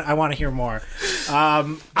 Because I want to hear more.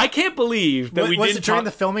 I can't believe that we didn't Was it during the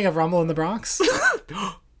filming of Rumble in the Bronx?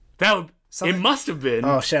 It must have been.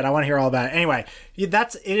 Oh, shit. I want to hear all about it. Anyway, it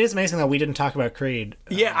is amazing that we didn't talk about Creed.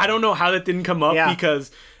 Yeah, I don't know how that didn't come up because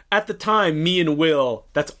at the time, me and Will,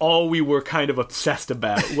 that's all we were kind of obsessed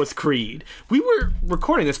about was Creed. We were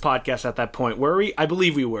recording this podcast at that point, were we? I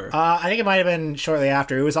believe we were. I think it might have been shortly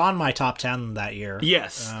after. It was on my top 10 that year.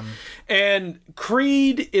 Yes. And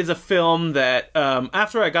Creed is a film that,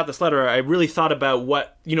 after I got this letter, I really thought about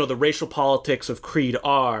what, the racial politics of Creed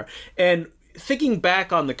are. And thinking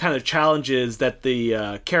back on the kind of challenges that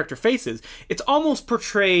the character faces, it's almost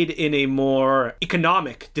portrayed in a more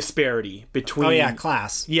economic disparity between... Oh, yeah,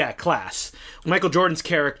 class. Yeah, class. Michael Jordan's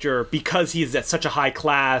character, because he's at such a high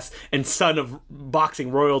class and son of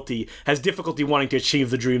boxing royalty, has difficulty wanting to achieve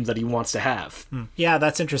the dreams that he wants to have. Yeah,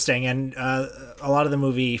 that's interesting. And a lot of the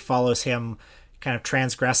movie follows him kind of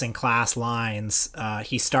transgressing class lines.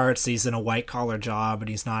 He's in a white-collar job and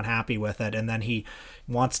he's not happy with it, and then he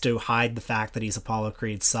wants to hide the fact that he's Apollo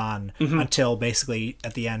Creed's son until basically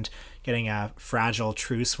at the end getting a fragile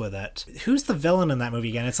truce with it. Who's the villain in that movie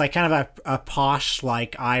again? It's like kind of a posh,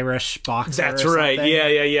 like Irish boxer. That's right.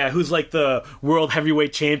 Yeah. Who's like the world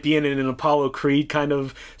heavyweight champion in an Apollo Creed kind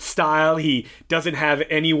of style. He doesn't have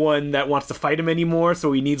anyone that wants to fight him anymore,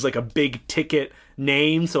 so he needs like a big ticket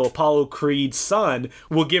name, so Apollo Creed's son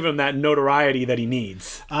will give him that notoriety that he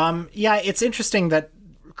needs. Yeah, it's interesting that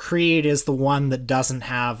Creed is the one that doesn't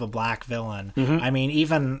have a black villain. I mean,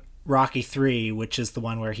 even Rocky III, which is the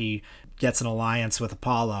one where he gets an alliance with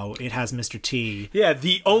Apollo, it has Mr. T. Yeah,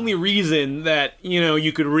 the only reason that,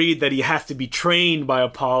 you could read that he has to be trained by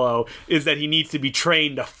Apollo is that he needs to be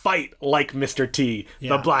trained to fight like Mr. T,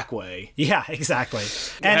 the black way. Yeah, exactly.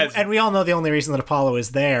 And we all know the only reason that Apollo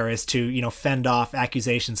is there is to, fend off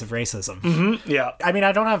accusations of racism. Yeah. I mean,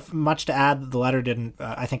 I don't have much to add that the letter didn't,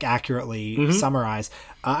 I think, accurately summarize.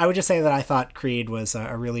 I would just say that I thought Creed was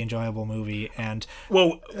a really enjoyable movie. And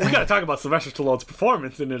well, we got to talk about Sylvester Stallone's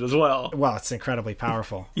performance in it as well. Well, it's incredibly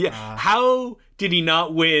powerful. Yeah. How did he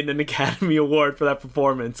not win an Academy Award for that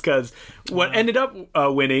performance? Because what ended up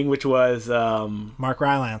winning, which was... Mark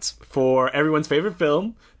Rylance. For everyone's favorite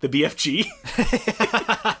film, the BFG.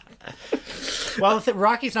 Well,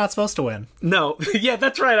 Rocky's not supposed to win. No. Yeah,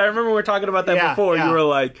 that's right. I remember we were talking about that before. Yeah. You were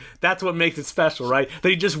like, that's what makes it special, right? That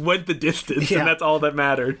he just went the distance, and that's all that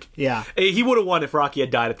mattered. Yeah. He would have won if Rocky had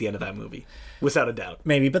died at the end of that movie, without a doubt.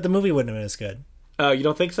 Maybe, but the movie wouldn't have been as good. You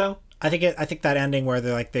don't think so? I think that ending where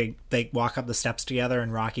they walk up the steps together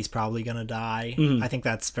and Rocky's probably gonna die. I think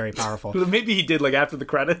that's very powerful. Maybe he did after the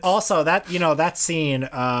credits. Also, that scene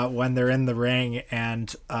when they're in the ring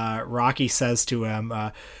and Rocky says to him,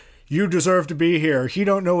 you deserve to be here. He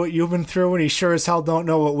don't know what you've been through, and he sure as hell don't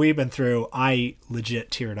know what we've been through. I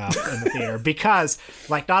legit teared up in the theater because,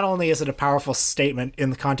 like, not only is it a powerful statement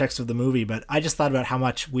in the context of the movie, but I just thought about how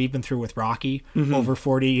much we've been through with Rocky over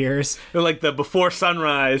 40 years. They're like the before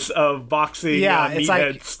sunrise of boxing.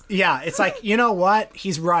 It's like, you know what?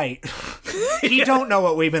 He's right. He don't know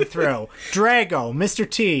what we've been through. Drago, Mr.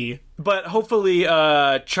 T. But hopefully,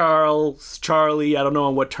 Charlie, I don't know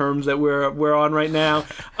on what terms that we're on right now.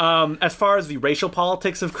 As far as the racial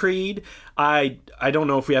politics of Creed, I don't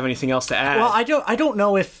know if we have anything else to add. Well, I don't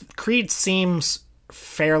know if Creed seems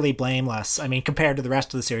fairly blameless. I mean, compared to the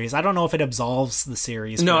rest of the series, I don't know if it absolves the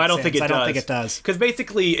series. No, I don't think it does. I don't think it does. Because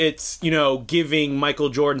basically, it's giving Michael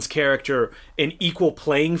Jordan's character an equal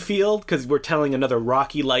playing field because we're telling another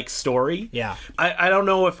Rocky-like story. Yeah, I don't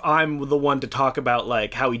know if I'm the one to talk about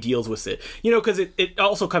like how he deals with it. Because it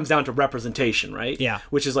also comes down to representation, right? Yeah,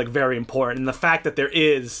 which is like very important, and the fact that there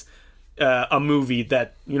is a movie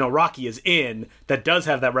that Rocky is in that does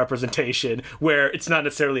have that representation where it's not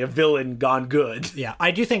necessarily a villain gone good. Yeah,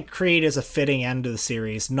 I do think Creed is a fitting end to the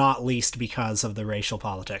series, not least because of the racial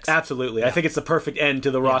politics. Absolutely. Yeah. I think it's the perfect end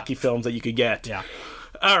to the Rocky films that you could get. Yeah.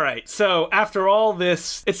 All right, so after all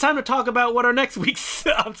this, it's time to talk about what our next week's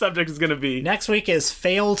subject is going to be. Next week is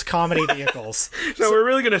failed comedy vehicles. So we're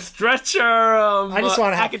really going to stretch our I just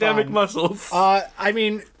want to have academic fun. muscles. I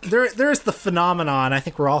mean, there's the phenomenon, I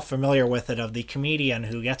think we're all familiar with it, of the comedian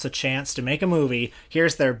who gets a chance to make a movie.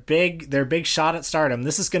 Here's their big shot at stardom.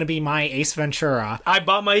 This is going to be my Ace Ventura. I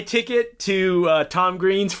bought my ticket to Tom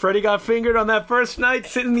Green's Freddy Got Fingered on that first night,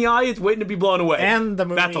 sitting in the audience waiting to be blown away. And the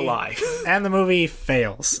movie... That's a lie. And the movie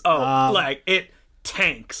fails. It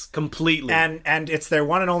tanks completely. And it's their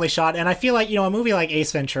one and only shot. And I feel like, a movie like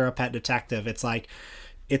Ace Ventura, Pet Detective, it's like,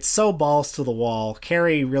 it's so balls to the wall.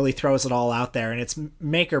 Carrey really throws it all out there, and it's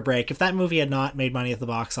make or break. If that movie had not made money at the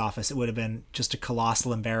box office, it would have been just a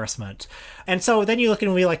colossal embarrassment. And so then you look at a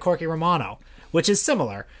movie like Corky Romano, which is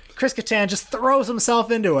similar. Chris Kattan just throws himself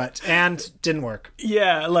into it, and didn't work.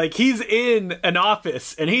 Yeah, like, he's in an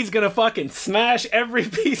office, and he's gonna fucking smash every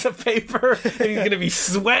piece of paper, and he's gonna be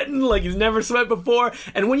sweating like he's never sweat before.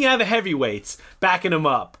 And when you have the heavyweights backing him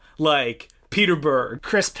up, like Peter Berg,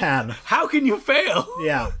 Chris Penn, how can you fail?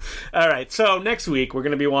 Yeah. All right, so next week we're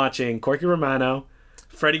gonna be watching Corky Romano,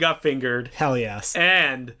 Freddy Got Fingered. Hell yes.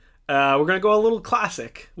 And we're going to go a little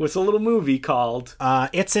classic with a little movie called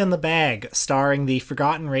It's in the Bag, starring the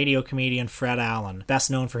forgotten radio comedian Fred Allen, best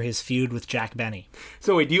known for his feud with Jack Benny.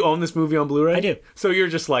 So wait, do you own this movie on Blu-ray? I do. So you're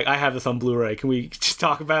just like, I have this on Blu-ray. Can we just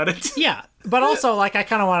talk about it? Yeah. But also, like, I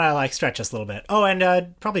kind of want to, like, stretch us a little bit. Oh,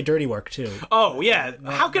 and probably Dirty Work, too. Oh, yeah.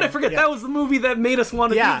 How could I forget? Yeah. That was the movie that made us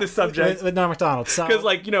want to do this subject. With Norm Macdonald. Because,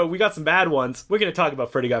 like, we got some bad ones. We're going to talk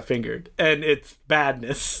about Freddy Got Fingered. And it's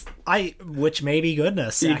badness. Which may be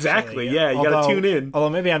goodness, actually. Exactly, yeah. You got to tune in. Although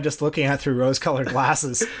maybe I'm just looking at it through rose-colored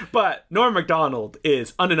glasses. But Norm Macdonald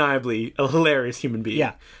is undeniably a hilarious human being.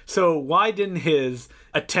 Yeah. So why didn't his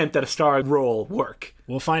attempt at a star role work?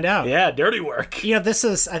 We'll find out. Yeah, Dirty Work. This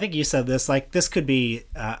is, I think you said this, like, this could be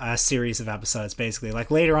a series of episodes, basically.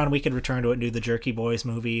 Like, later on, we could return to it and do the Jerky Boys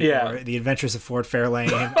movie, or The Adventures of Ford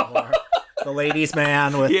Fairlane, or The Ladies'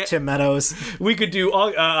 Man with Tim Meadows. We could do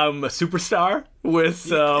a Superstar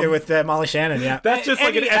with Molly Shannon, yeah. That's just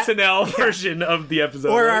like an SNL version of the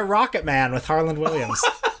episode. Or a Rocket Man with Harland Williams.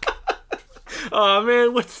 Oh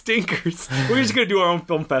man, what stinkers! We're just gonna do our own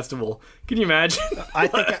film festival. Can you imagine? I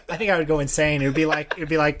think I would go insane. It'd be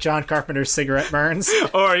like John Carpenter's Cigarette Burns.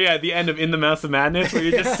 Or the end of In the Mouth of Madness, where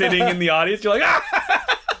you're just sitting in the audience. You're like,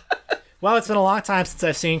 ah! Well, it's been a long time since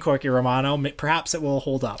I've seen Corky Romano. Perhaps it will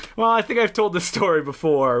hold up. Well, I think I've told this story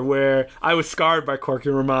before, where I was scarred by Corky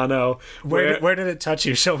Romano. Where did it touch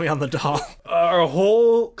you? Show me on the doll. Our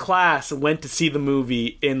whole class went to see the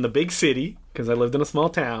movie in the big city because I lived in a small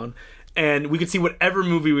town. And we could see whatever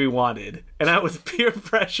movie we wanted. And I was peer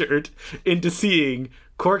pressured into seeing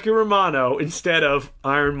Corky Romano instead of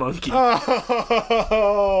Iron Monkey.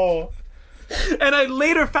 Oh. And I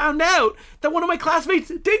later found out that one of my classmates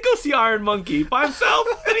did go see Iron Monkey by himself,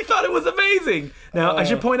 and he thought it was amazing. Now, I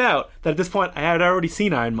should point out that at this point, I had already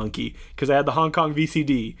seen Iron Monkey, because I had the Hong Kong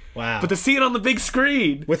VCD. Wow. But to see it on the big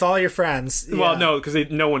screen... with all your friends. Yeah. Well, no, because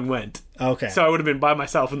no one went. Okay. So I would have been by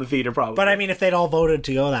myself in the theater, probably. But I mean, if they'd all voted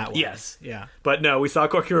to go that way. Yes. Yeah. But no, we saw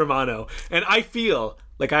Corky Romano, and I feel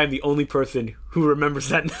like I am the only person who remembers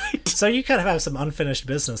that night. So you kind of have some unfinished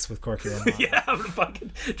business with Corky Romano. Yeah, I'm gonna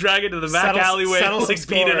fucking drag it to the back alleyway and like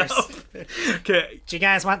beat it up. Okay. Do you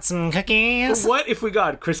guys want some cookies? What if we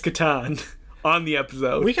got Chris Kattan on the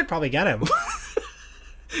episode? We could probably get him.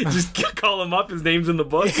 Just call him up, his name's in the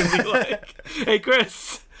book, and be like, hey,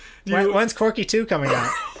 Chris. When's Corky 2 coming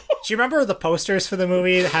out? Do you remember the posters for the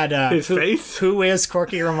movie that had His face? Who is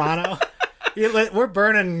Corky Romano? We're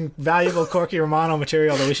burning valuable Corky Romano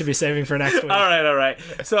material that we should be saving for next week. All right.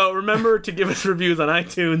 So remember to give us reviews on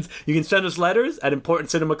iTunes. You can send us letters at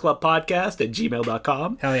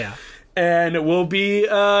importantcinemaclubpodcast@gmail.com. Hell yeah. And we'll be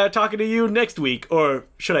talking to you next week. Or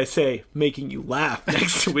should I say, making you laugh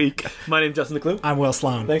next week. My name's Justin DeClue. I'm Will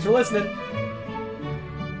Sloan. Thanks for listening.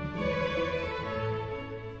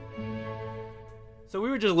 So we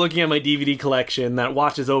were just looking at my DVD collection that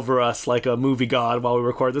watches over us like a movie god while we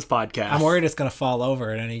record this podcast. I'm worried it's going to fall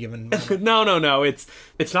over at any given moment. No. It's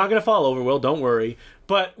not going to fall over, Will. Don't worry.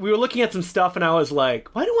 But we were looking at some stuff and I was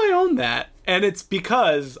like, why do I own that? And it's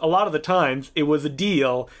because a lot of the times it was a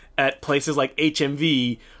deal at places like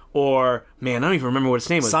HMV or, man, I don't even remember what its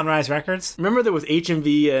name was. Sunrise Records? Remember there was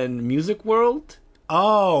HMV and Music World?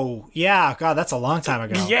 Oh, yeah. God, that's a long time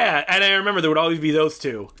ago. Yeah, and I remember there would always be those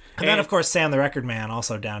two. And then, of course, Sam the Record Man,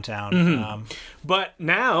 also downtown. Mm-hmm. But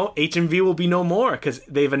now, HMV will be no more, because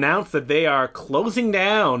they've announced that they are closing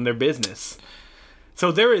down their business.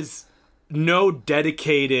 So there is no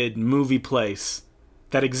dedicated movie place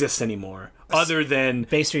that exists anymore, other than...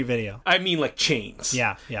 Bay Street Video. I mean, like, chains.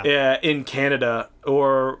 Yeah. In Canada,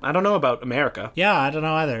 or... I don't know about America. Yeah, I don't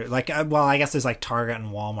know either. Like, well, I guess there's, like, Target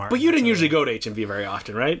and Walmart. But you didn't usually go to HMV very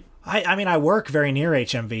often, right? I mean, I work very near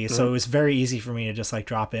HMV, so it was very easy for me to just, like,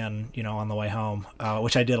 drop in, on the way home,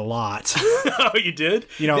 which I did a lot. Oh, you did?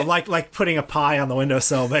 Like putting a pie on the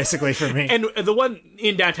windowsill, basically, for me. And the one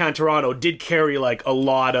in downtown Toronto did carry, like, a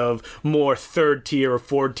lot of more third-tier or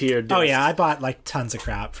fourth-tier discs. Oh, yeah, I bought, like, tons of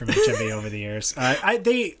crap from HMV over the years.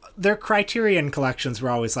 Their Criterion collections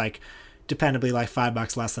were always, like, dependably, like,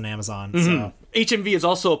 $5 less than Amazon, so... HMV is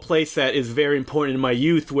also a place that is very important in my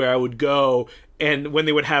youth where I would go... And when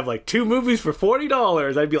they would have, like, 2 movies for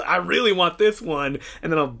 $40, I'd be like, I really want this one.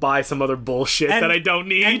 And then I'll buy some other bullshit that I don't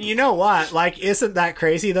need. And you know what? Like, isn't that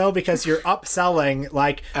crazy, though? Because you're upselling.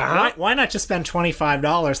 Like, why not just spend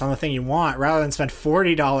 $25 on the thing you want rather than spend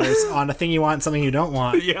 $40 on a thing you want and something you don't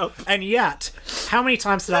want? Yep. And yet, how many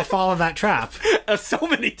times did I fall in that trap? So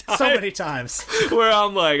many times. So many times. Where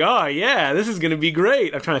I'm like, oh, yeah, this is going to be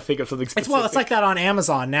great. I'm trying to think of something specific. It's like that on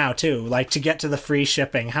Amazon now, too. Like, to get to the free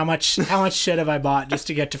shipping. How much shit have I bought just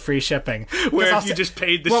to get to free shipping? Where if you just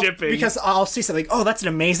paid the shipping. Because I'll see something, oh, that's an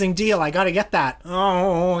amazing deal, I gotta get that.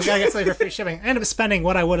 Oh, I gotta get something for free shipping. I end up spending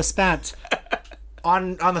what I would have spent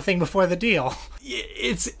on the thing before the deal.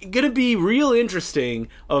 It's gonna be real interesting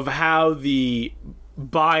of how the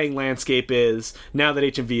buying landscape is now that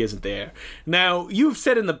HMV isn't there. Now, you've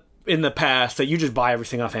said in the past that you just buy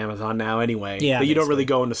everything off Amazon now anyway. Yeah, that you don't really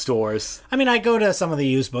go into stores. I mean, I go to some of the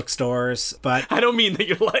used bookstores, but... I don't mean that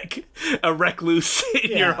you're like a recluse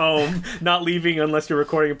in your home, not leaving unless you're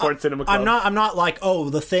recording Important Cinema Club. I'm not like, oh,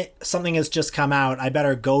 something has just come out, I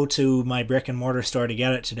better go to my brick and mortar store to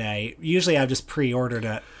get it today. Usually I've just pre-ordered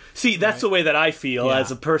it. See, that's the way that I feel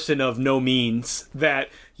as a person of no means, that...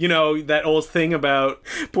 that old thing about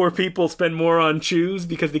poor people spend more on shoes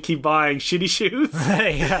because they keep buying shitty shoes.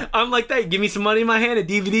 Yeah. I'm like that. Give me some money in my hand. A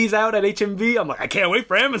DVD's out at HMV. I'm like, I can't wait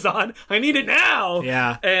for Amazon. I need it now.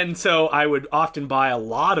 Yeah. And so I would often buy a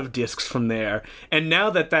lot of discs from there. And now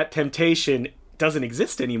that temptation doesn't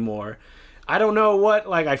exist anymore, I don't know what.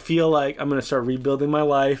 Like, I feel like I'm going to start rebuilding my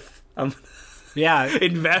life.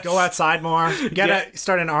 Invest. Go outside more.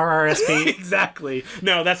 Start an RRSP. Exactly.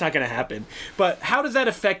 No, that's not going to happen. But how does that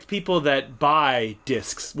affect people that buy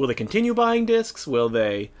discs? Will they continue buying discs? Will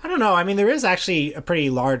they? I don't know. I mean, there is actually a pretty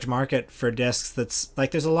large market for discs that's,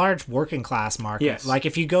 like, there's a large working class market. Yes. Like,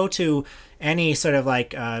 if you go to any sort of,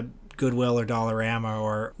 like, Goodwill or Dollarama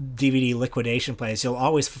or DVD liquidation place, you'll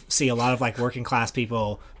always see a lot of, like, working class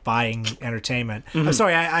people buying entertainment. Mm-hmm. I'm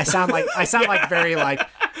sorry, I sound like very like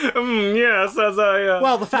yes, as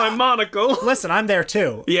my monocle. Listen, I'm there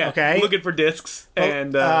too. Yeah, okay, looking for discs, but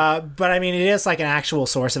I mean, it is like an actual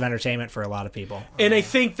source of entertainment for a lot of people. And I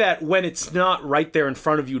think that when it's not right there in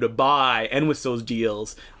front of you to buy, and with those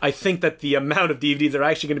deals, I think that the amount of DVDs that are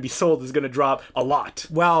actually going to be sold is going to drop a lot.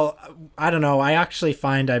 Well, I don't know. I actually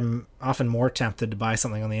find I'm often more tempted to buy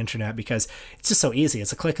something on the internet because it's just so easy.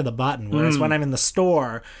 It's a click of the button. Whereas when I'm in the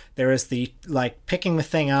store, there is the, like, picking the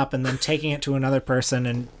thing up and then taking it to another person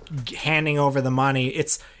and handing over the money.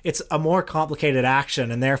 It's a more complicated action,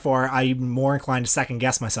 and therefore I'm more inclined to second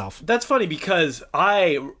guess myself. That's funny because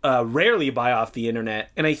I rarely buy off the internet,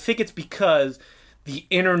 and I think it's because the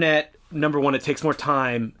internet, number one, it takes more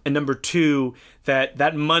time, and number two,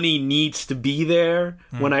 that money needs to be there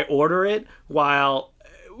when I order it, while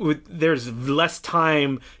there's less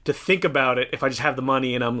time to think about it if I just have the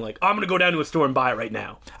money and I'm like, I'm going to go down to a store and buy it right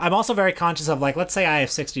now. I'm also very conscious of, like, let's say I have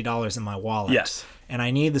 $60 in my wallet. Yes. and I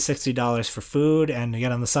need the $60 for food and to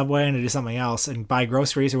get on the subway and to do something else and buy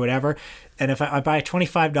groceries or whatever. And if I buy a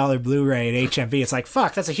 $25 Blu-ray at HMV, it's like,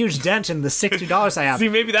 fuck, that's a huge dent in the $60 I have. See,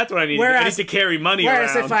 maybe that's what I need. I need to carry money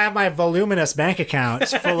whereas around. if I have my voluminous bank account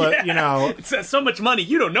full of, It's so much money,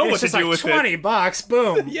 you don't know what to do with $20,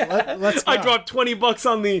 boom. Yeah. Let's go. I drop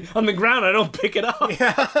 $20 on the ground, I don't pick it up.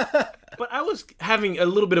 Yeah. But I was having a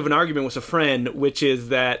little bit of an argument with a friend, which is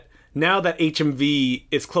that now that HMV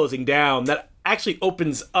is closing down, that actually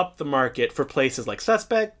opens up the market for places like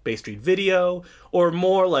Suspect, Bay Street Video, or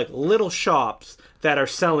more like little shops that are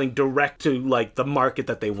selling direct to like the market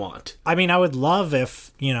that they want. I mean, I would love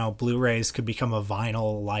if, Blu-rays could become a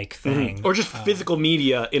vinyl-like thing. Mm-hmm. Or just physical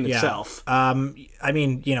media in itself. I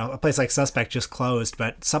mean, a place like Suspect just closed,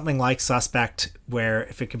 but something like Suspect, where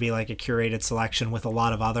if it could be like a curated selection with a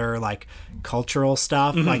lot of other like cultural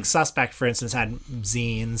stuff, like Suspect, for instance, had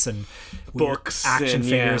zines and books, action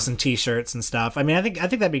figures and T-shirts and stuff. I mean, I think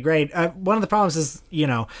that'd be great. One of the problems is, you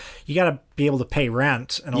got to be able to pay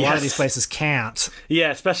rent, and a lot of these places can't.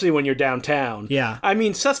 Yeah, especially when you're downtown. Yeah. I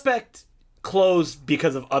mean, Suspect closed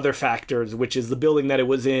because of other factors, which is the building that it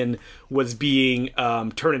was in was being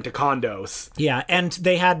turned into condos. Yeah, and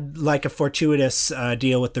they had like a fortuitous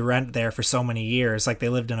deal with the rent there for so many years. Like they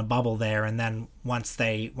lived in a bubble there, and then once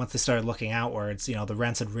they started looking outwards, the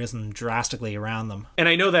rents had risen drastically around them. And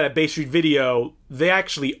I know that at Bay Street Video, they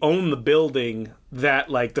actually own the building that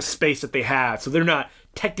like the space that they have, so they're not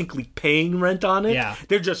technically paying rent on it. Yeah,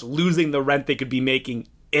 they're just losing the rent they could be making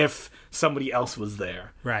if somebody else was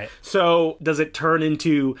there. Right. So does it turn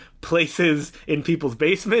into places in people's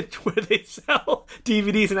basement where they sell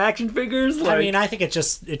DVDs and action figures? I mean, I think it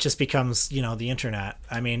just becomes, the internet.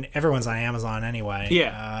 I mean, everyone's on Amazon anyway.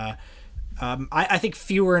 Yeah. I think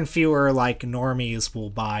fewer and fewer like normies will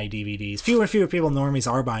buy DVDs. Fewer and fewer normies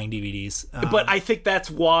are buying DVDs. But I think that's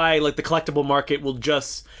why like the collectible market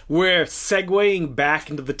we're segueing back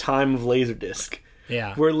into the time of Laserdisc.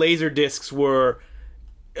 Yeah. Where Laserdiscs were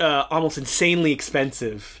almost insanely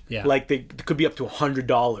expensive. Yeah. Like they could be up to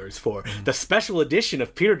 $100 for the special edition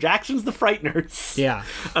of Peter Jackson's The Frighteners. Yeah.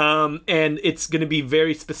 And it's going to be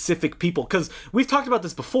very specific people, because we've talked about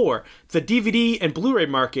this before. The DVD and Blu-ray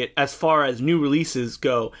market, as far as new releases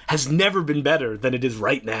go, has never been better than it is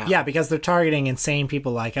right now. Yeah, because they're targeting insane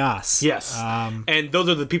people like us. Yes. And those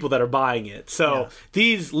are the people that are buying it. So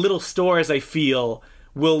these little stores, I feel,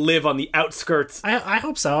 will live on the outskirts. I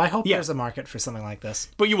hope so. I hope there's a market for something like this.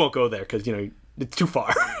 But you won't go there because, it's too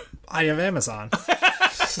far. I have Amazon.